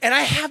rolling. And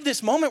I have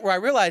this moment where I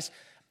realize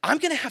I'm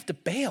going to have to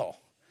bail.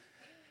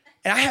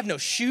 And I have no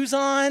shoes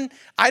on.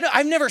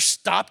 I've never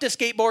stopped a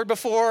skateboard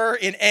before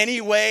in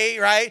any way,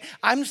 right?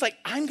 I'm just like,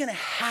 I'm going to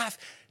have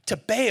to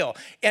bail.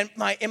 And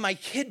in my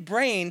kid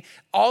brain,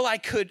 all I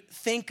could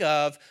think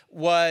of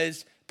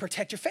was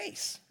protect your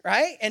face,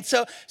 right? And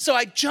so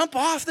I jump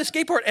off the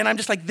skateboard, and I'm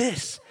just like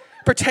this,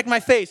 protect my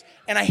face.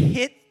 And I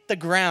hit the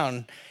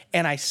ground,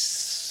 and I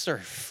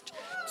surfed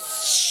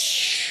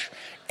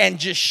and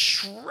just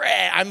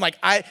shred. I'm like,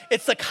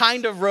 it's the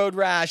kind of road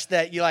rash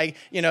that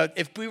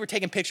if we were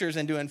taking pictures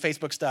and doing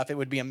Facebook stuff, it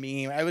would be a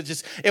meme. It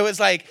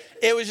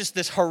was just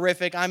this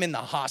horrific. I'm in the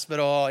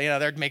hospital.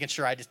 They're making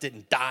sure I just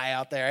didn't die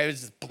out there. It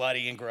was just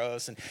bloody and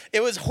gross, and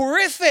it was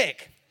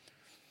horrific.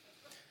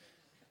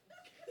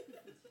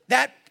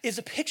 That is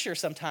a picture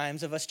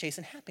sometimes of us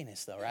chasing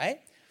happiness, though,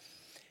 right?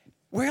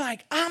 We're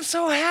like, I'm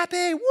so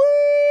happy,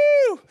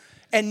 woo!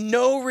 And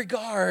no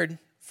regard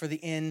for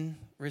the end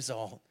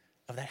result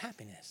of that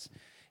happiness.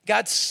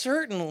 God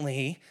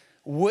certainly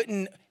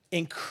wouldn't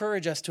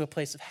encourage us to a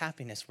place of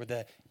happiness where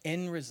the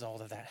end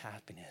result of that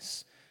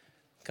happiness,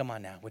 come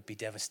on now, would be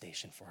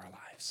devastation for our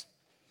lives.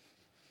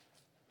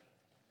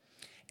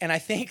 And I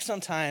think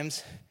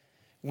sometimes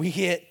we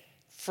get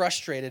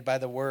frustrated by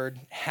the word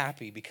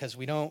happy because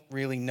we don't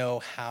really know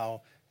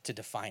how to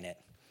define it.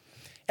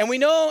 And we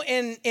know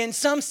in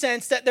some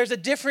sense that there's a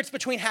difference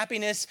between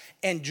happiness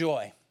and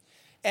joy.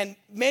 And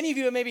many of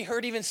you have maybe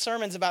heard even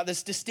sermons about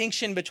this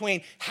distinction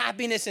between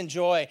happiness and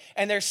joy.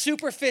 And there's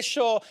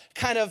superficial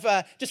kind of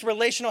just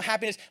relational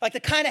happiness, like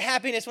the kind of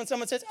happiness when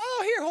someone says,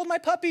 oh, here, hold my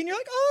puppy. And you're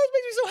like, oh, it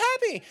makes me so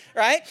happy,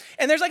 right?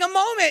 And there's like a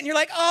moment, and you're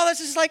like, oh,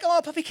 this is like,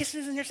 oh, puppy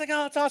kisses. And you're just like,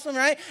 oh, it's awesome,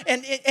 right?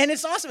 And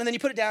it's awesome. And then you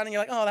put it down, and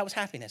you're like, oh, that was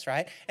happiness,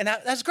 right? And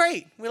that's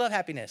great. We love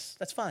happiness.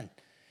 That's fun.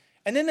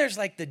 And then there's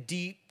like the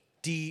deep,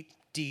 deep,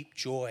 deep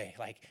joy,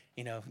 like,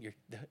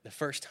 the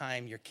first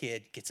time your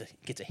kid gets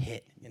a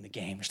hit in the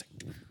game,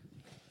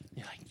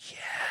 you're like,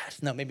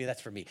 yes. No, maybe that's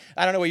for me.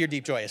 I don't know what your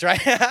deep joy is,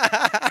 right?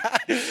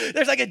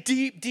 There's like a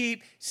deep,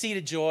 deep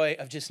seated joy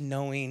of just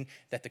knowing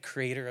that the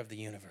creator of the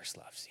universe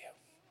loves you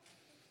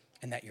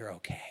and that you're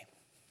okay,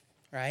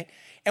 right?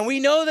 And we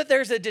know that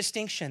there's a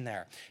distinction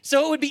there.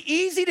 So it would be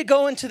easy to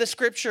go into the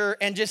scripture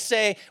and just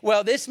say,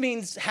 well, this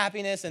means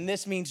happiness and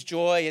this means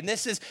joy and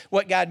this is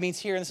what God means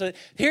here. And so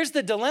here's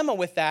the dilemma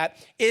with that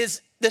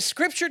is the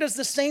scripture does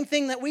the same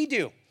thing that we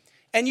do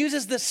and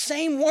uses the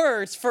same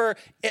words for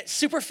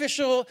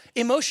superficial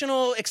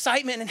emotional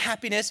excitement and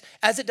happiness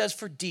as it does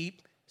for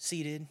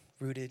deep-seated,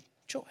 rooted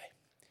joy.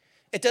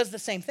 It does the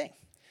same thing.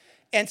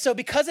 And so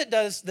because it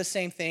does the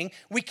same thing,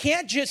 we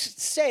can't just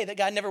say that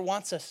God never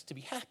wants us to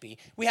be happy.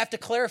 We have to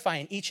clarify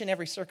in each and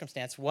every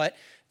circumstance what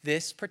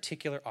this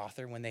particular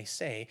author, when they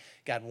say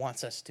God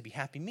wants us to be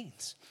happy,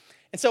 means.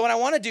 And so what I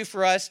want to do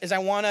for us is I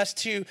want us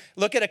to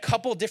look at a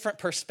couple different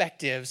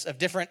perspectives of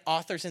different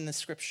authors in the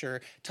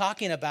scripture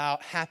talking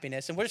about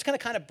happiness. And we're just going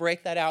to kind of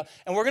break that out.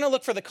 And we're going to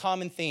look for the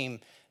common theme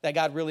that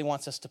God really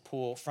wants us to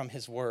pull from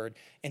his word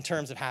in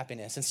terms of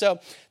happiness. And so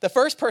the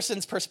first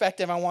person's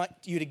perspective I want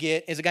you to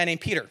get is a guy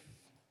named Peter.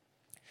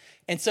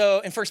 And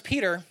so in 1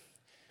 Peter,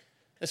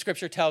 the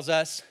scripture tells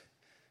us,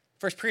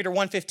 1 Peter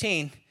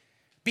 1:15,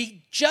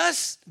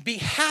 be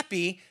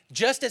happy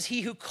just as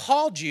he who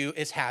called you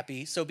is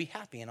happy, so be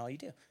happy in all you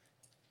do.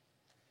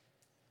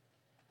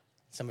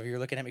 Some of you are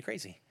looking at me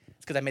crazy. It's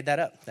because I made that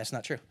up. That's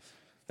not true.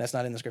 That's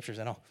not in the scriptures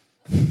at all.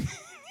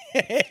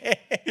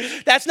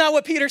 That's not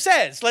what Peter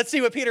says. Let's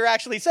see what Peter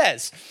actually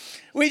says.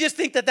 We just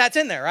think that that's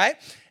in there, right?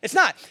 It's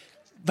not.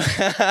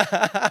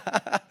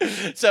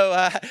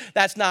 So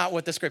that's not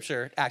what the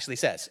scripture actually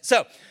says.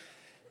 So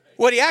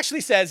what he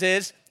actually says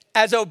is,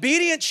 as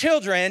obedient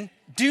children,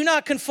 do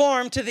not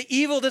conform to the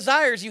evil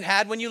desires you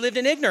had when you lived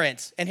in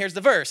ignorance. And here's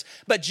the verse.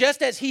 But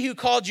just as he who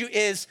called you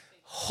is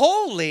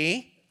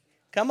holy,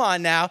 come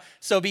on now,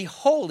 so be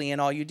holy in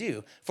all you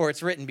do. For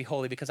it's written, be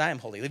holy because I am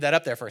holy. Leave that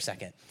up there for a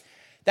second.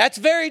 That's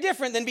very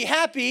different than be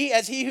happy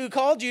as he who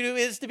called you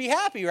is to be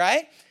happy,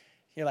 right?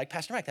 You're like,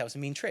 Pastor Mike, that was a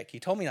mean trick. You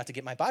told me not to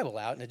get my Bible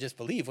out and to just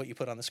believe what you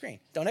put on the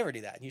screen. Don't ever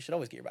do that. You should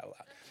always get your Bible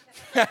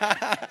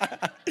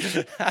out.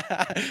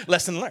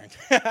 Lesson learned.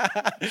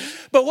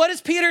 But what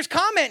is Peter's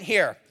comment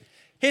here?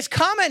 His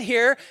comment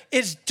here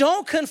is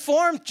don't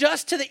conform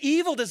just to the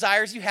evil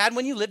desires you had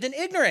when you lived in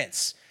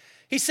ignorance.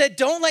 He said,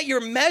 don't let your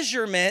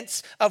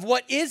measurements of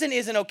what is and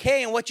isn't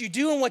okay and what you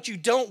do and what you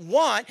don't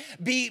want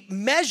be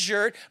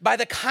measured by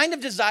the kind of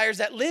desires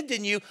that lived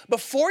in you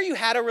before you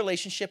had a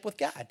relationship with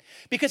God.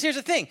 Because here's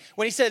the thing,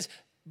 when he says,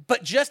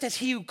 but just as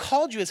he who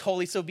called you is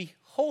holy, so be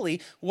holy,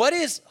 what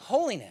is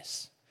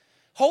holiness?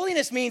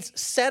 Holiness means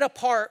set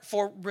apart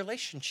for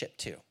relationship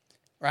to,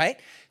 right?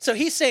 So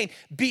he's saying,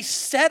 be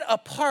set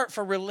apart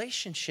for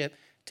relationship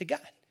to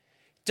God.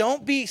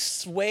 Don't be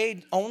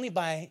swayed only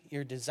by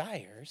your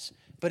desires,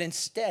 but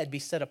instead be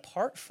set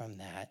apart from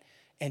that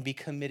and be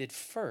committed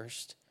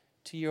first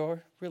to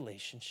your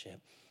relationship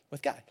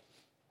with God.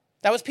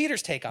 That was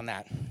Peter's take on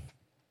that.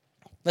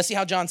 Let's see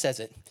how John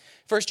says it.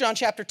 1 John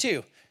chapter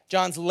 2.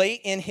 John's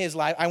late in his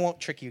life. I won't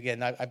trick you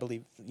again. I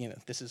believe,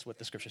 this is what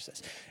the scripture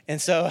says.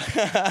 And so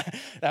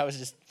that was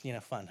just,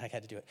 fun. I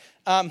had to do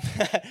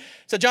it.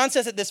 So John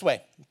says it this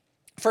way.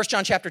 1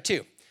 John chapter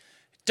 2.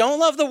 Don't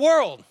love the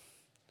world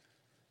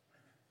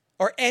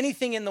or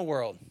anything in the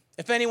world.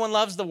 If anyone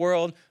loves the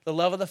world, the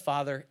love of the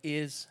Father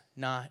is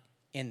not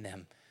in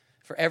them.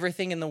 For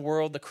everything in the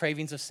world, the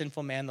cravings of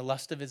sinful man, the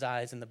lust of his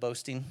eyes, and the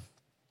boasting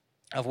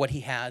of what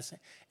he has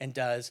and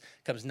does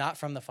comes not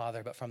from the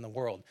Father, but from the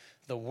world.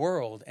 The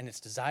world and its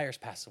desires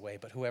pass away,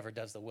 but whoever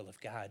does the will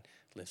of God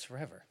lives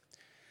forever.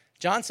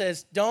 John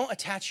says, don't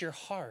attach your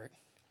heart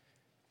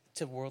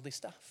to worldly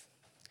stuff.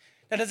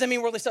 Now, does that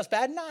mean worldly stuff's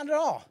bad? Not at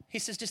all. He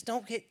says, just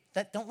don't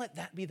let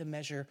that be the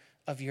measure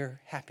of your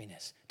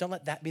happiness. Don't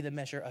let that be the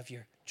measure of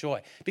your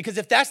joy. Because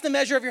if that's the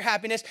measure of your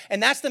happiness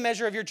and that's the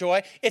measure of your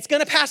joy, it's going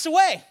to pass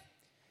away.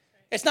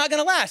 It's not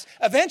going to last.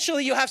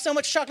 Eventually, you'll have so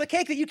much chocolate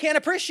cake that you can't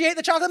appreciate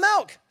the chocolate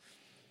milk,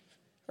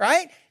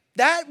 right?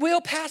 That will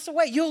pass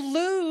away. You'll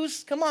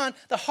lose,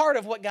 the heart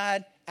of what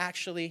God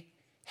actually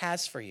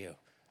has for you.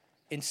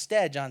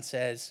 Instead, John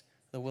says,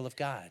 the will of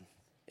God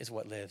is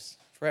what lives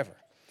forever.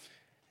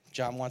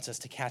 John wants us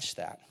to catch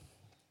that.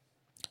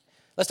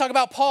 Let's talk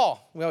about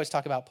Paul. We always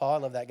talk about Paul. I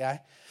love that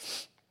guy.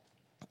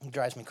 He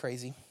drives me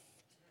crazy.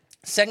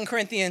 2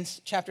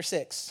 Corinthians chapter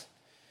 6.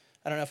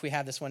 I don't know if we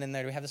have this one in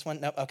there. Do we have this one?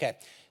 No. Okay.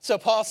 So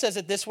Paul says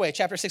it this way,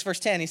 chapter 6, verse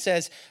 10. He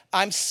says,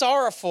 I'm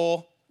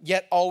sorrowful,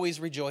 yet always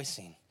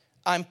rejoicing.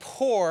 I'm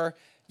poor,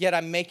 yet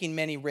I'm making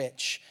many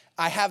rich.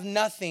 I have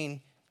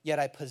nothing, yet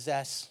I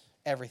possess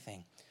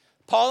everything.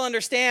 Paul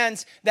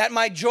understands that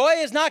my joy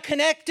is not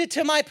connected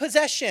to my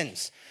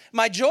possessions.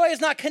 My joy is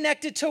not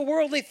connected to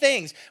worldly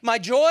things. My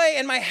joy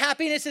and my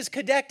happiness is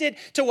connected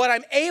to what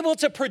I'm able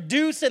to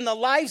produce in the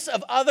lives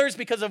of others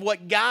because of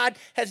what God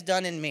has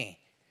done in me.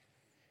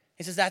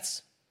 He says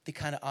that's the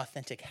kind of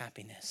authentic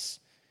happiness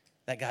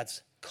that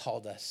God's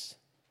called us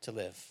to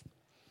live.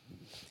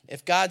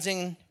 If God's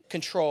in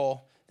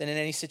control, then in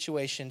any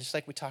situation, just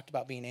like we talked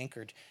about being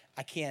anchored,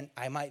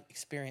 I might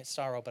experience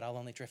sorrow, but I'll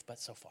only drift but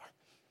so far.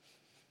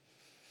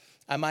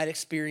 I might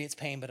experience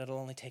pain, but it'll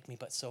only take me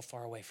but so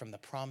far away from the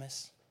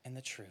promise and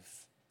the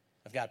truth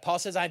of God. Paul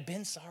says, I've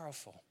been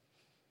sorrowful.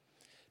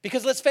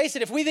 Because let's face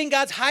it, if we think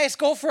God's highest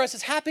goal for us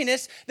is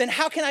happiness, then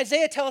how can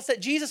Isaiah tell us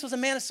that Jesus was a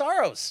man of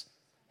sorrows?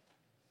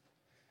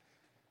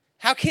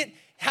 How could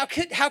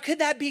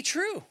that be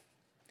true?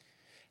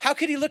 How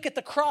could he look at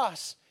the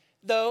cross,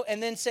 though,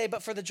 and then say,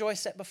 but for the joy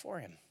set before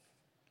him?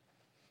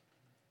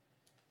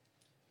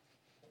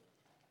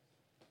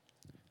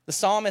 The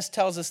psalmist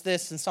tells us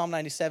this in Psalm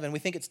 97. We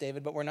think it's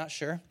David, but we're not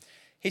sure.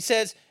 He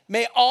says,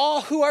 may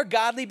all who are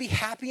godly be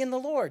happy in the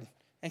Lord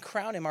and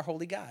crown him our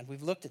holy God.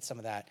 We've looked at some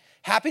of that.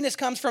 Happiness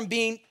comes from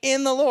being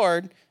in the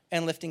Lord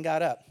and lifting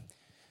God up.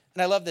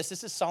 And I love this.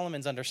 This is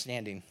Solomon's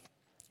understanding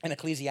in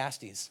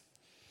Ecclesiastes.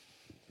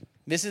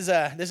 This is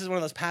one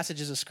of those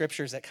passages of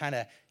scriptures that kind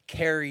of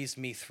carries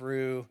me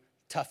through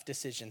tough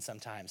decisions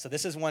sometimes. So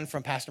this is one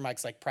from Pastor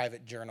Mike's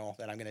private journal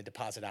that I'm going to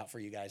deposit out for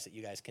you guys, that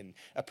you guys can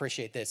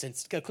appreciate this.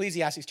 It's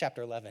Ecclesiastes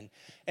chapter 11.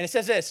 And it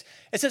says this.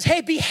 It says,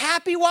 hey, be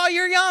happy while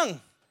you're young.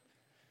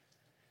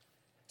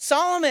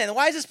 Solomon, the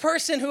wisest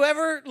person who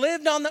ever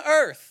lived on the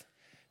earth,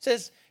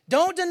 says,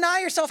 don't deny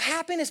yourself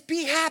happiness.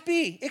 Be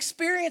happy.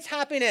 Experience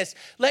happiness.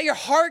 Let your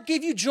heart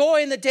give you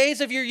joy in the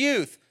days of your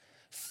youth.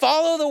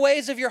 Follow the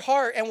ways of your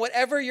heart and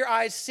whatever your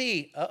eyes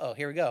see.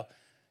 Here we go.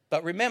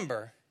 But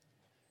remember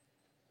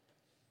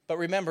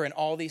in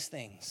all these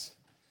things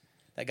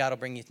that God will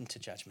bring you into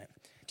judgment.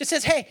 Just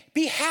says, hey,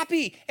 be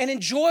happy and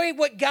enjoy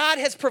what God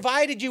has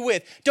provided you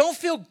with. Don't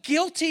feel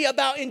guilty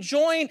about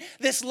enjoying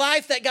this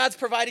life that God's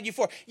provided you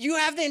for. You're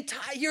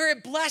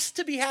blessed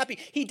to be happy.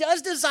 He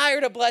does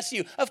desire to bless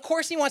you. Of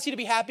course, he wants you to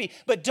be happy,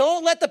 but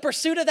don't let the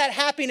pursuit of that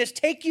happiness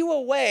take you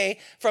away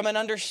from an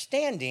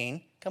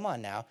understanding, come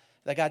on now,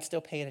 that God's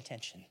still paying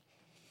attention.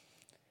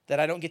 That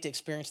I don't get to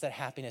experience that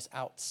happiness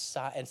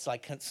outside. It's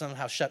like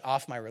somehow shut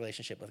off my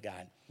relationship with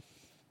God.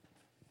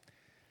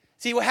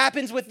 See, what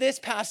happens with this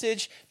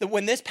passage, that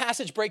when this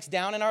passage breaks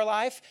down in our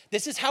life,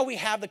 this is how we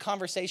have the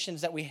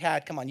conversations that we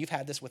had. Come on, you've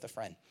had this with a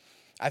friend.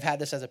 I've had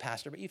this as a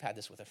pastor, but you've had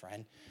this with a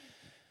friend.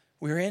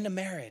 We were in a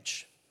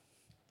marriage,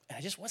 and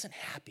I just wasn't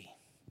happy.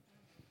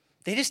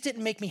 They just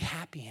didn't make me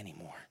happy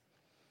anymore.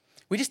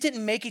 We just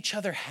didn't make each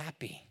other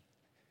happy.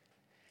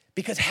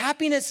 Because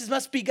happiness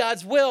must be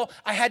God's will,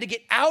 I had to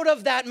get out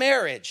of that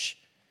marriage.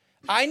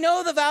 I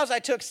know the vows I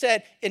took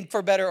said,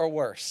 for better or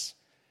worse.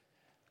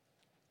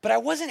 But I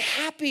wasn't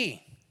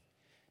happy.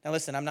 Now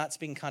listen, I'm not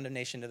speaking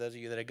condemnation to those of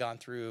you that have gone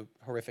through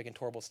horrific and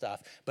horrible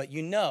stuff. But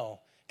you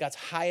know God's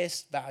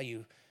highest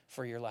value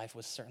for your life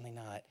was certainly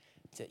not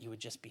that you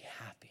would just be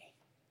happy.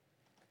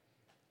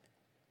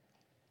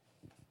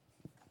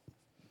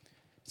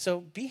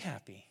 So be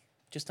happy.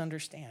 Just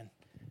understand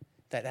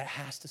that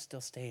has to still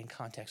stay in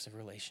context of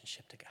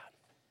relationship to God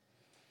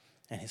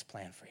and his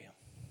plan for you.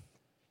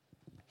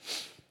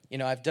 You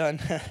know, I've done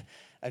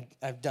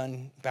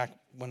back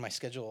when my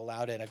schedule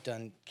allowed it, I've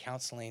done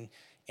counseling,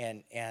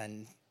 and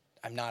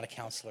I'm not a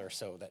counselor,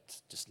 so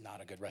that's just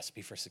not a good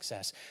recipe for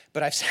success.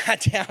 But I've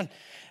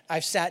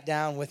sat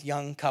down with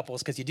young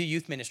couples, because you do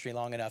youth ministry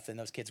long enough, and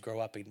those kids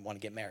grow up and want to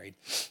get married.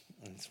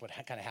 And that's what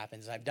kind of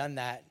happens. I've done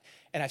that,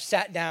 and I've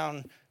sat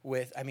down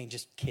with,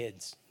 just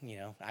kids. You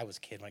know, I was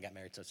a kid when I got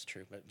married, so it's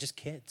true. But just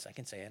kids, I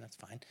can say it, that's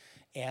fine.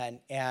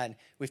 And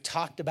we've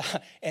talked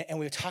about, and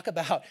we've talked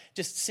about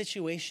just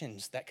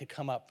situations that could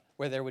come up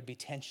where there would be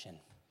tension.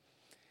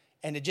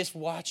 And to just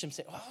watch them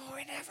say, oh,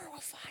 we never will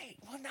fight.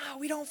 Well, no,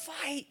 we don't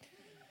fight.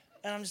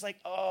 And I'm just like,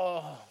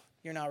 oh,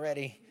 you're not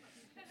ready.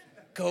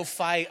 Go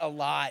fight a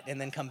lot and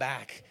then come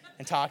back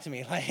and talk to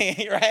me,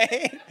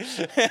 right?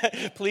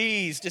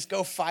 Please, just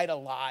go fight a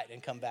lot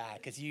and come back,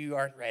 because you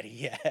aren't ready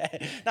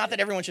yet. Not that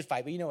everyone should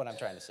fight, but you know what I'm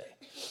trying to say.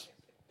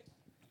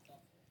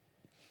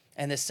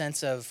 And this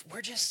sense of,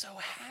 we're just so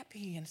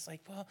happy. And it's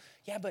like, well,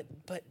 yeah, but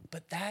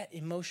that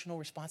emotional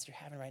response you're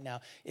having right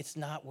now, it's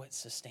not what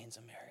sustains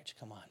a marriage.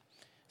 Come on.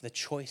 The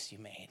choice you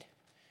made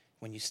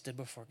when you stood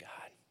before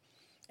God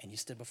and you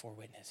stood before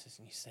witnesses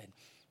and you said,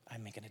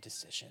 I'm making a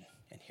decision,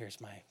 and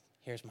here's my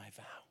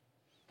vow.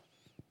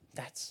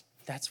 That's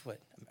what,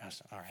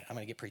 all right, I'm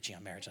going to get preachy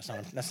on marriage.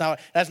 That's not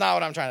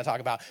what I'm trying to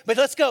talk about. But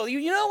let's go.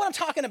 You know what I'm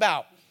talking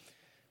about.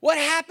 What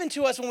happened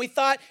to us when we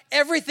thought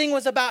everything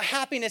was about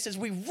happiness is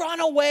we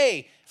run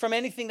away from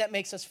anything that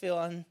makes us feel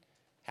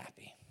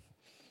unhappy.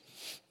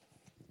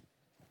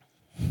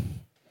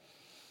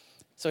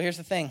 So here's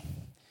the thing.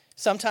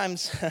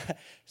 Sometimes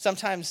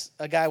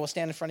a guy will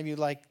stand in front of you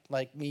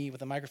like me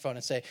with a microphone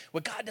and say,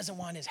 what God doesn't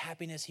want is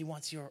happiness. He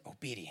wants your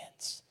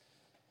obedience.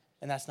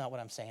 And that's not what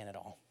I'm saying at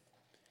all.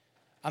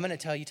 I'm going to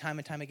tell you time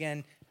and time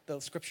again, the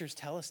scriptures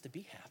tell us to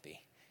be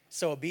happy.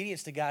 So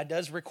obedience to God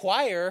does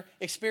require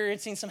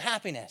experiencing some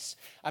happiness.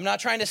 I'm not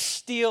trying to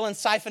steal and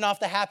siphon off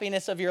the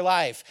happiness of your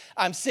life.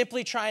 I'm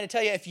simply trying to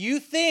tell you, if you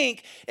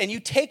think and you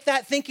take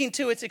that thinking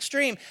to its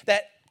extreme,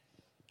 that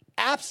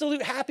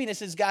absolute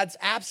happiness is God's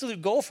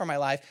absolute goal for my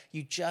life,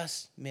 you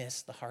just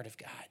miss the heart of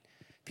God.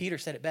 Peter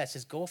said it best.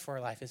 His goal for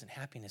our life isn't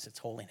happiness, it's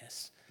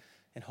holiness.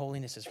 And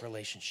holiness is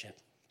relationship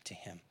to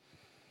him.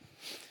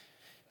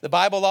 The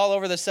Bible all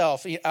over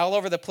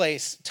the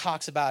place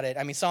talks about it.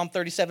 Psalm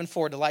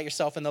 37:4, delight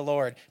yourself in the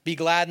Lord. Be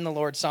glad in the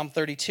Lord, Psalm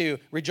 32.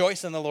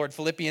 Rejoice in the Lord,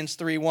 Philippians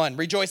 3:1.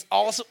 Rejoice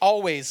also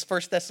always,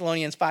 1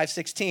 Thessalonians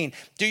 5:16.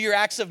 Do your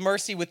acts of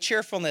mercy with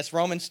cheerfulness,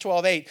 Romans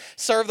 12:8.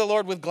 Serve the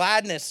Lord with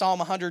gladness, Psalm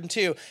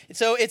 102.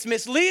 So it's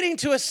misleading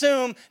to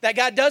assume that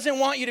God doesn't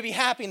want you to be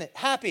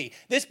happy.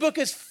 This book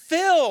is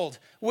filled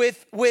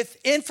with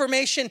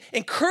information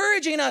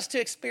encouraging us to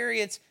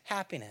experience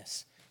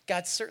happiness.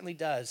 God certainly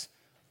does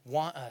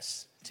want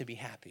us to be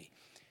happy.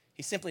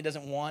 He simply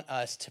doesn't want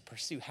us to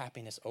pursue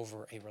happiness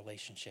over a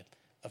relationship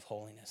of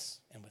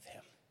holiness and with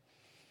him.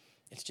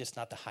 It's just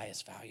not the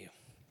highest value.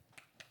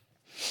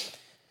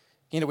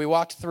 We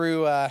walked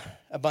through a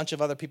bunch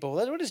of other people.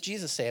 What does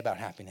Jesus say about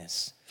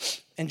happiness?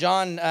 In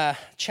John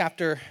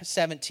chapter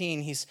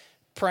 17, he's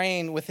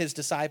praying with his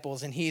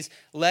disciples, and he's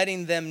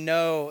letting them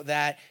know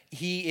that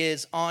he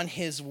is on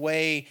his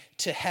way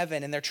to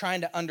heaven, and they're trying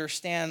to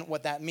understand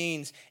what that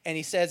means. And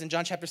he says in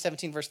John chapter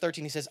 17, verse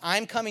 13, he says,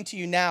 I'm coming to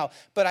you now,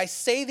 but I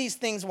say these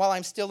things while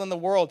I'm still in the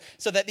world,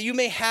 so that you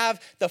may have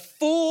the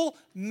full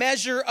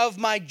measure of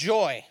my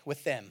joy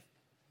with them.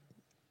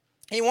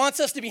 He wants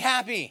us to be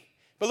happy.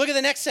 But look at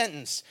the next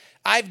sentence.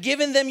 I've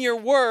given them your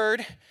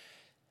word,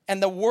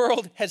 and the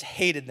world has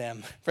hated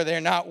them, for they're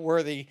not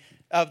worthy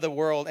of the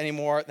world any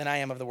more than I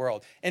am of the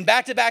world. In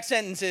back-to-back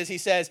sentences, he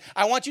says,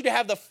 I want you to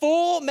have the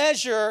full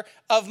measure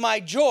of my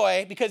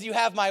joy because you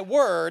have my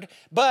word,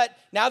 but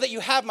now that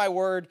you have my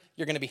word,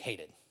 you're going to be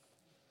hated.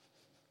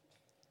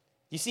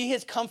 You see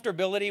his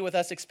comfortability with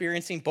us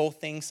experiencing both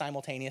things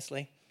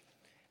simultaneously?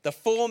 The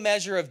full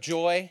measure of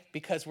joy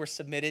because we're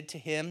submitted to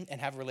him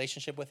and have a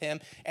relationship with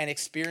him, and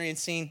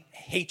experiencing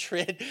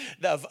hatred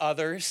of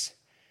others.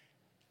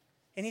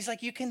 And he's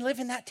like, you can live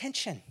in that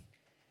tension.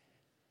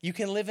 You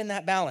can live in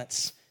that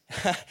balance.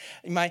 This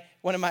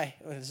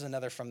is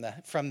another from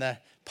the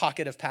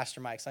pocket of Pastor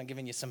Mike. So I'm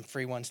giving you some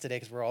free ones today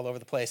because we're all over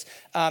the place.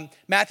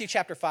 Matthew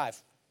chapter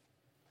 5.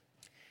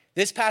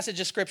 This passage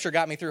of scripture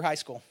got me through high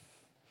school.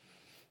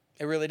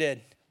 It really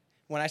did.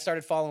 When I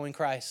started following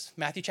Christ.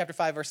 Matthew chapter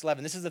 5, verse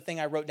 11. This is the thing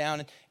I wrote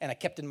down and I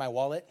kept in my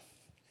wallet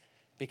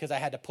because I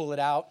had to pull it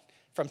out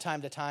from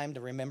time to time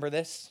to remember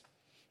this.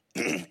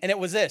 And it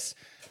was this.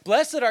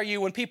 Blessed are you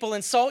when people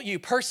insult you,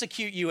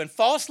 persecute you, and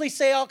falsely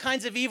say all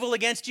kinds of evil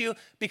against you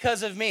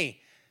because of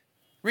me.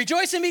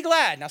 Rejoice and be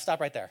glad. Now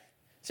stop right there.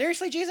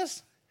 Seriously,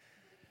 Jesus?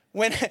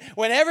 When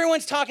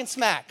everyone's talking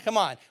smack, come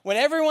on. When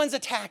everyone's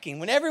attacking,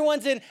 when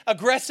everyone's in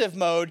aggressive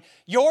mode,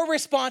 your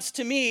response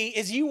to me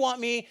is you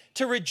want me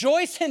to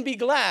rejoice and be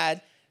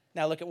glad.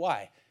 Now look at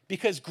why.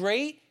 Because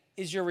great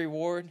is your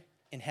reward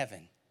in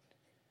heaven.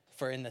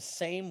 For in the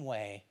same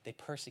way they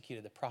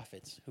persecuted the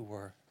prophets who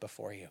were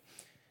before you.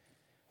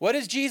 What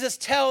does Jesus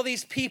tell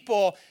these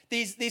people,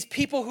 these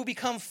people who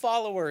become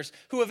followers,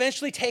 who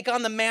eventually take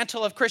on the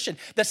mantle of Christian?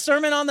 The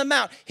Sermon on the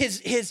Mount,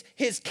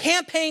 his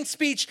campaign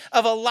speech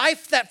of a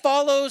life that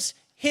follows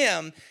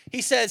him.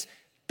 He says,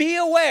 be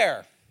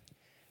aware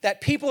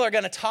that people are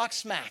going to talk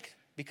smack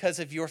because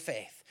of your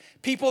faith.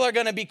 People are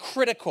going to be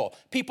critical.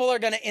 People are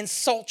going to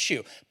insult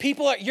you.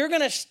 You're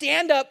going to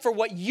stand up for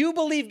what you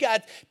believe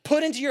God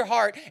put into your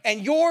heart,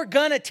 and you're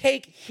going to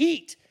take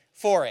heat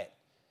for it.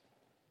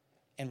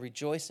 And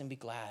rejoice and be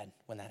glad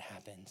when that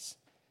happens.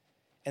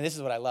 And this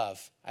is what I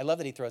love. I love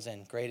that he throws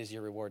in, great is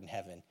your reward in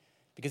heaven.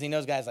 Because he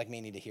knows guys like me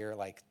need to hear,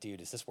 like,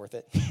 dude, is this worth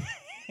it?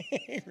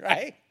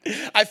 Right?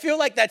 I feel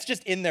like that's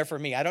just in there for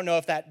me. I don't know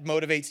if that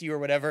motivates you or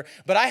whatever,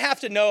 but I have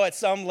to know at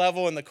some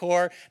level in the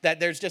core that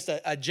there's just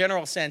a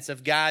general sense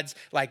of God's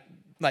like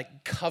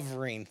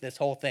covering this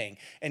whole thing.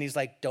 And he's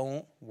like,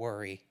 don't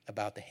worry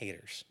about the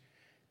haters.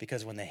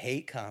 Because when the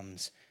hate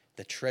comes,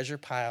 the treasure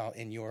pile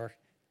in your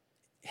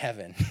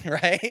heaven,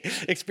 right?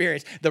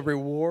 Experience, the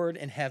reward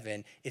in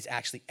heaven is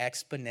actually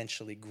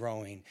exponentially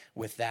growing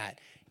with that.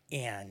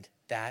 And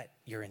that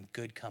you're in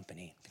good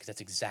company because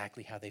that's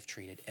exactly how they've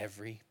treated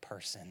every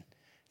person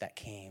that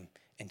came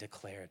and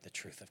declared the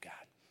truth of God.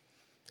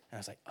 And I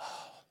was like,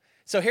 oh.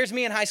 So here's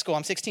me in high school.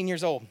 I'm 16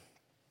 years old.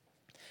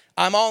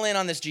 I'm all in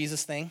on this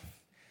Jesus thing.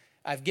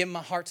 I've given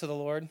my heart to the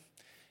Lord.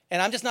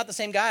 And I'm just not the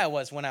same guy I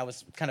was when I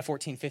was kind of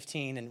 14,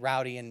 15 and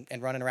rowdy and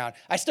running around.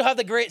 I still have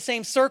the great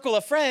same circle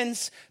of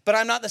friends, but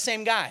I'm not the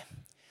same guy.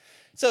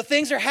 So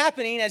things are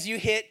happening as you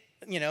hit,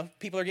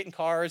 people are getting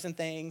cars and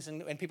things,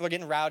 and people are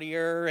getting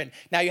rowdier, and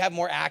now you have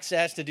more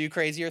access to do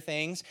crazier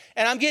things.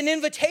 And I'm getting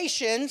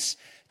invitations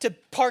to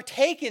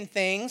partake in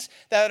things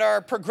that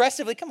are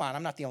progressively, come on,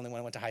 I'm not the only one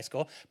who went to high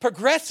school,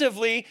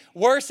 progressively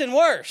worse and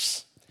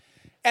worse.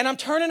 And I'm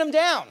turning them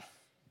down.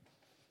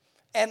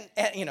 And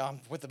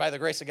by the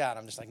grace of God,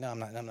 I'm just like, no, I'm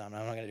not going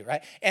to do it,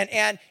 right?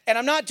 And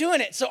I'm not doing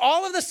it. So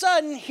all of a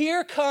sudden,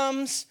 here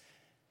comes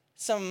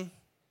some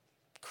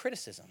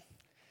criticism.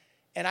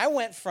 And I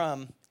went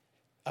from,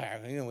 all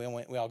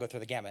right, we all go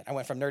through the gamut. I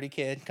went from nerdy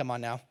kid, come on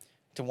now,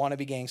 to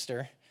wannabe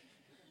gangster,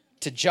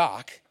 to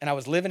jock. And I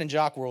was living in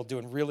jock world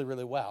doing really,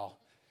 really well.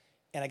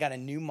 And I got a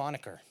new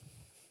moniker.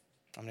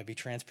 I'm going to be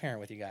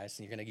transparent with you guys.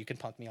 You can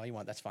punk me all you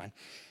want. That's fine.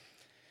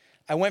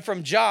 I went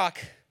from jock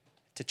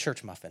to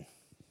church muffin.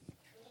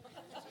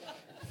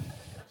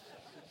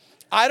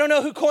 I don't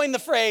know who coined the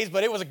phrase,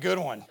 but it was a good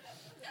one.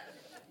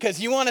 Because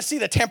you want to see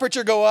the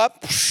temperature go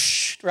up,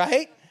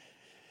 right?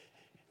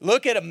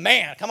 Look at a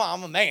man. Come on,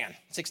 I'm a man.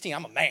 16,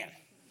 I'm a man.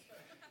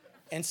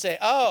 And say,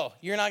 oh,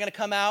 you're not going to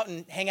come out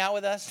and hang out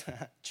with us?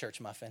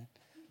 Church muffin.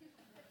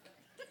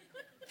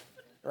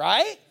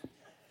 Right?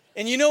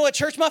 And you know what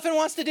church muffin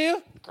wants to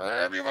do?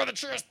 Grab you by the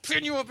chest,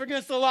 pin you up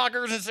against the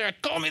lockers and say,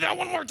 call me that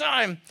one more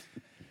time.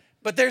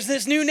 But there's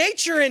this new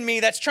nature in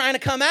me that's trying to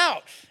come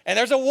out. And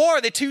there's a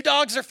war. The two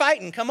dogs are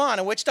fighting. Come on.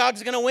 And which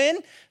dog's going to win?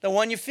 The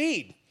one you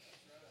feed.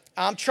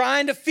 I'm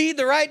trying to feed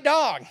the right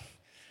dog.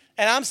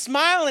 And I'm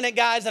smiling at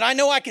guys that I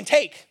know I can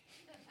take.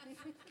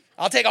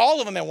 I'll take all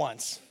of them at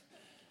once.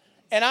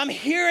 And I'm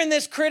hearing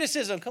this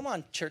criticism. Come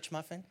on, church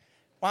muffin.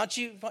 Why don't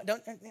you,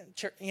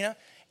 church,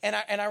 And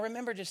I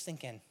remember just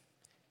thinking,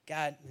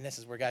 God, and this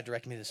is where God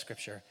directed me to the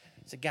scripture.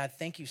 I said, God,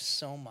 thank you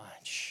so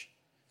much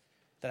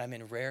that I'm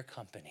in rare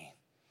company.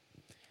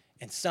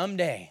 And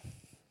someday,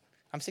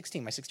 I'm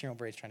 16, my 16-year-old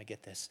braid's trying to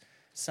get this.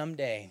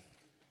 Someday,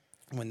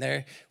 when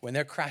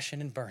they're crashing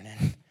and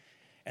burning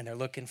and they're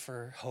looking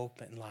for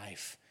hope in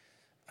life,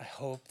 I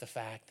hope the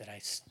fact that I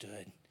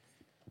stood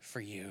for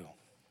you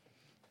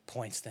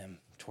points them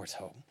towards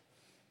hope.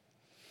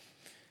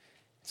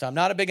 So I'm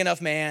not a big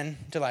enough man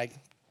to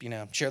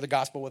share the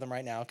gospel with them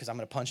right now because I'm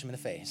going to punch them in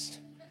the face.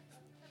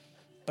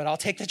 But I'll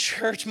take the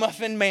church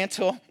muffin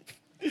mantle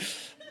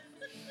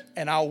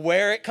and I'll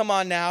wear it. Come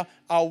on now.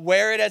 I'll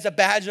wear it as a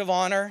badge of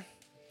honor.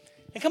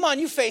 And come on,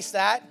 you face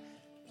that.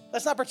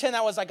 Let's not pretend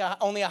that was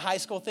only a high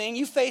school thing.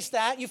 You face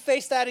that. You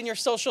face that in your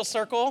social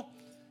circle.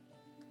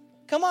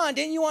 Come on,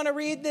 didn't you want to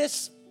read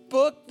this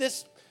book,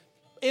 this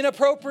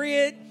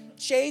inappropriate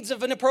shades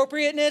of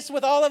inappropriateness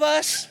with all of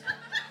us?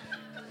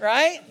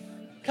 Right?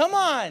 Come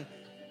on.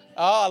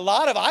 Oh, a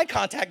lot of eye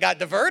contact got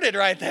diverted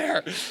right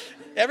there.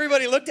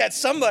 Everybody looked at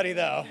somebody,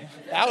 though.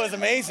 That was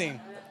amazing.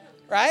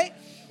 Right?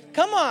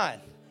 Come on.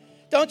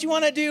 Don't you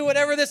want to do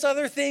whatever this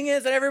other thing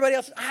is that everybody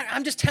else?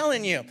 I'm just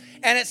telling you.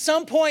 And at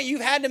some point,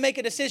 you've had to make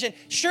a decision.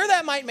 Sure,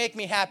 that might make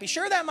me happy.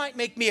 Sure, that might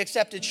make me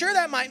accepted. Sure,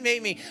 that might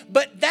make me.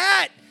 But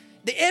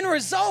the end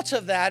result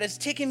of that is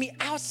taking me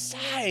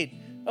outside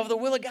of the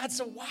will of God.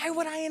 So why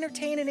would I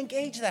entertain and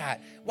engage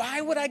that? Why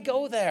would I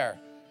go there?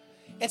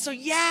 And so,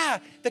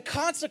 the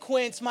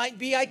consequence might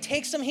be I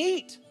take some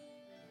heat.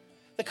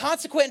 The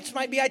consequence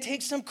might be I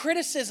take some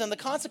criticism. The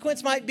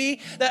consequence might be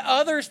that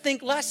others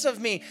think less of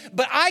me.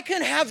 But I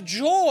can have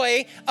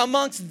joy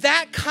amongst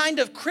that kind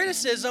of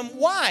criticism.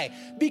 Why?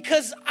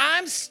 Because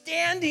I'm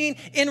standing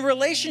in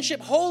relationship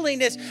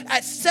holiness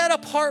as set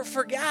apart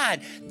for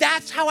God.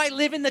 That's how I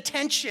live in the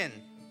tension.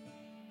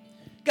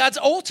 God's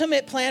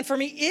ultimate plan for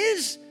me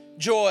is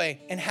joy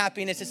and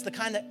happiness. It's the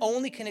kind that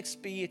only can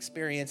be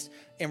experienced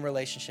in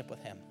relationship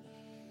with him.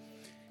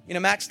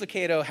 Max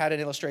Lucado had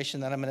an illustration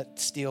that I'm going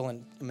to steal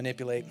and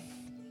manipulate.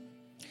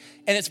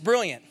 And it's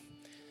brilliant.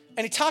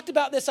 And he talked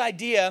about this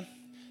idea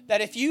that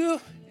if you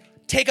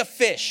take a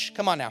fish,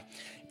 come on now,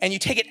 and you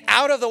take it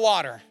out of the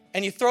water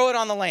and you throw it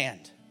on the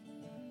land,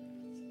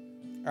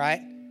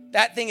 right?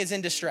 That thing is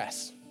in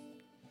distress.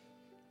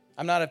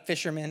 I'm not a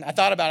fisherman. I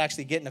thought about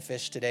actually getting a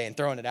fish today and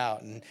throwing it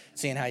out and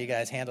seeing how you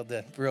guys handled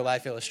the real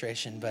life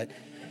illustration. But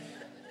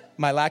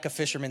my lack of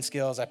fisherman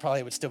skills, I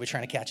probably would still be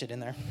trying to catch it in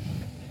there.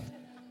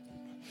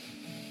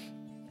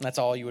 That's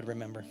all you would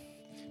remember.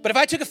 But if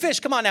I took a fish,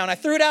 come on now, and I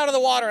threw it out of the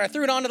water and I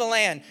threw it onto the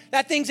land,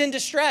 that thing's in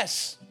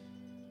distress.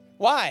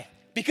 Why?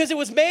 Because it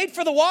was made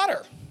for the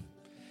water.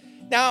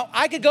 Now,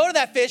 I could go to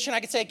that fish and I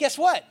could say, guess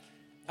what?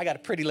 I got a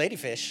pretty lady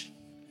fish.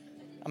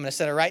 I'm going to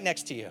set her right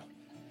next to you.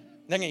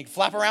 They're going to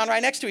flap around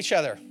right next to each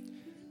other.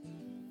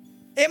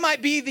 It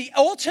might be the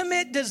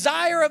ultimate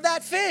desire of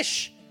that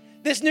fish,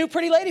 this new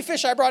pretty lady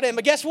fish I brought in.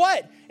 But guess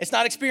what? It's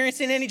not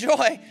experiencing any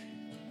joy.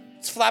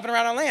 It's flapping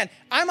around on land.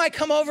 I might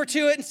come over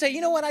to it and say, you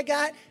know what I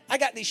got? I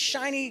got these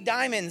shiny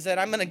diamonds that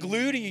I'm going to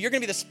glue to you. You're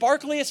going to be the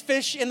sparkliest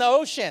fish in the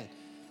ocean.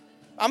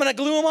 I'm going to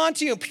glue them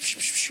onto you,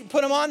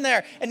 put them on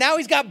there. And now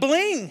he's got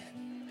bling.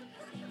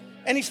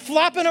 And he's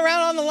flopping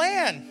around on the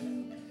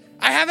land.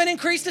 I haven't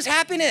increased his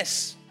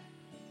happiness.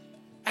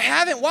 I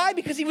haven't. Why?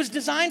 Because he was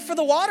designed for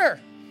the water.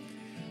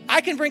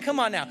 I can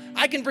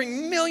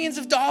bring millions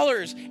of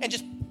dollars and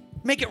just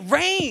make it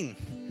rain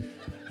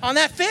on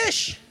that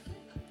fish.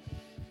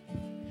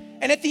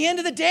 And at the end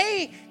of the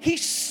day, he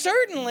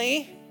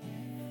certainly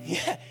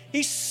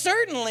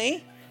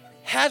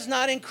has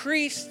not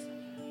increased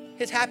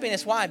his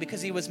happiness. Why?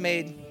 Because he was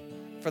made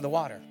for the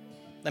water.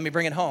 Let me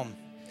bring it home.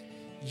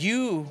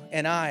 You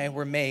and I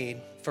were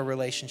made for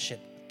relationship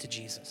to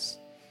Jesus.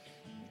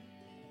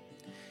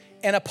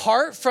 And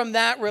apart from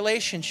that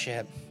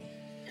relationship,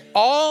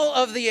 all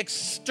of the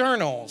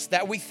externals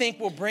that we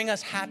think will bring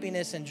us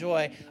happiness and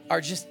joy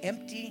are just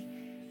empty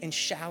and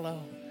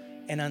shallow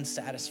and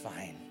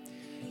unsatisfying.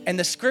 And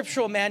the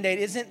scriptural mandate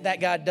isn't that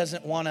God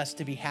doesn't want us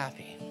to be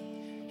happy.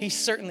 He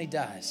certainly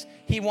does.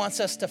 He wants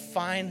us to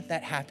find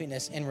that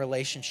happiness in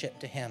relationship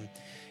to him.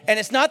 And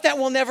it's not that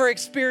we'll never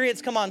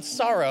experience,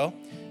 sorrow,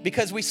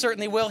 because we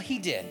certainly will. He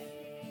did.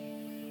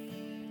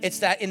 It's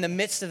that in the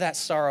midst of that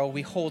sorrow,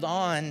 we hold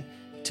on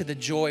to the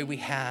joy we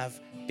have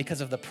because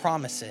of the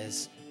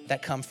promises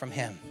that come from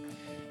him.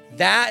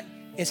 That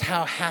is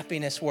how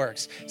happiness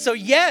works. So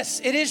yes,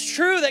 it is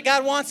true that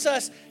God wants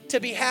us to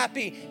be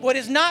happy. What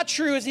is not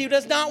true is he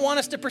does not want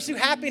us to pursue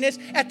happiness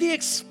at the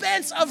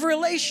expense of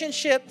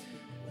relationship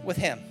with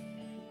him.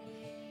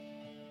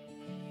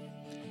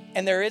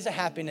 And there is a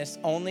happiness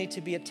only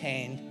to be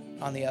attained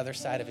on the other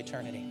side of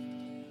eternity.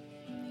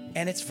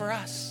 And it's for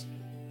us,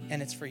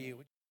 and it's for you.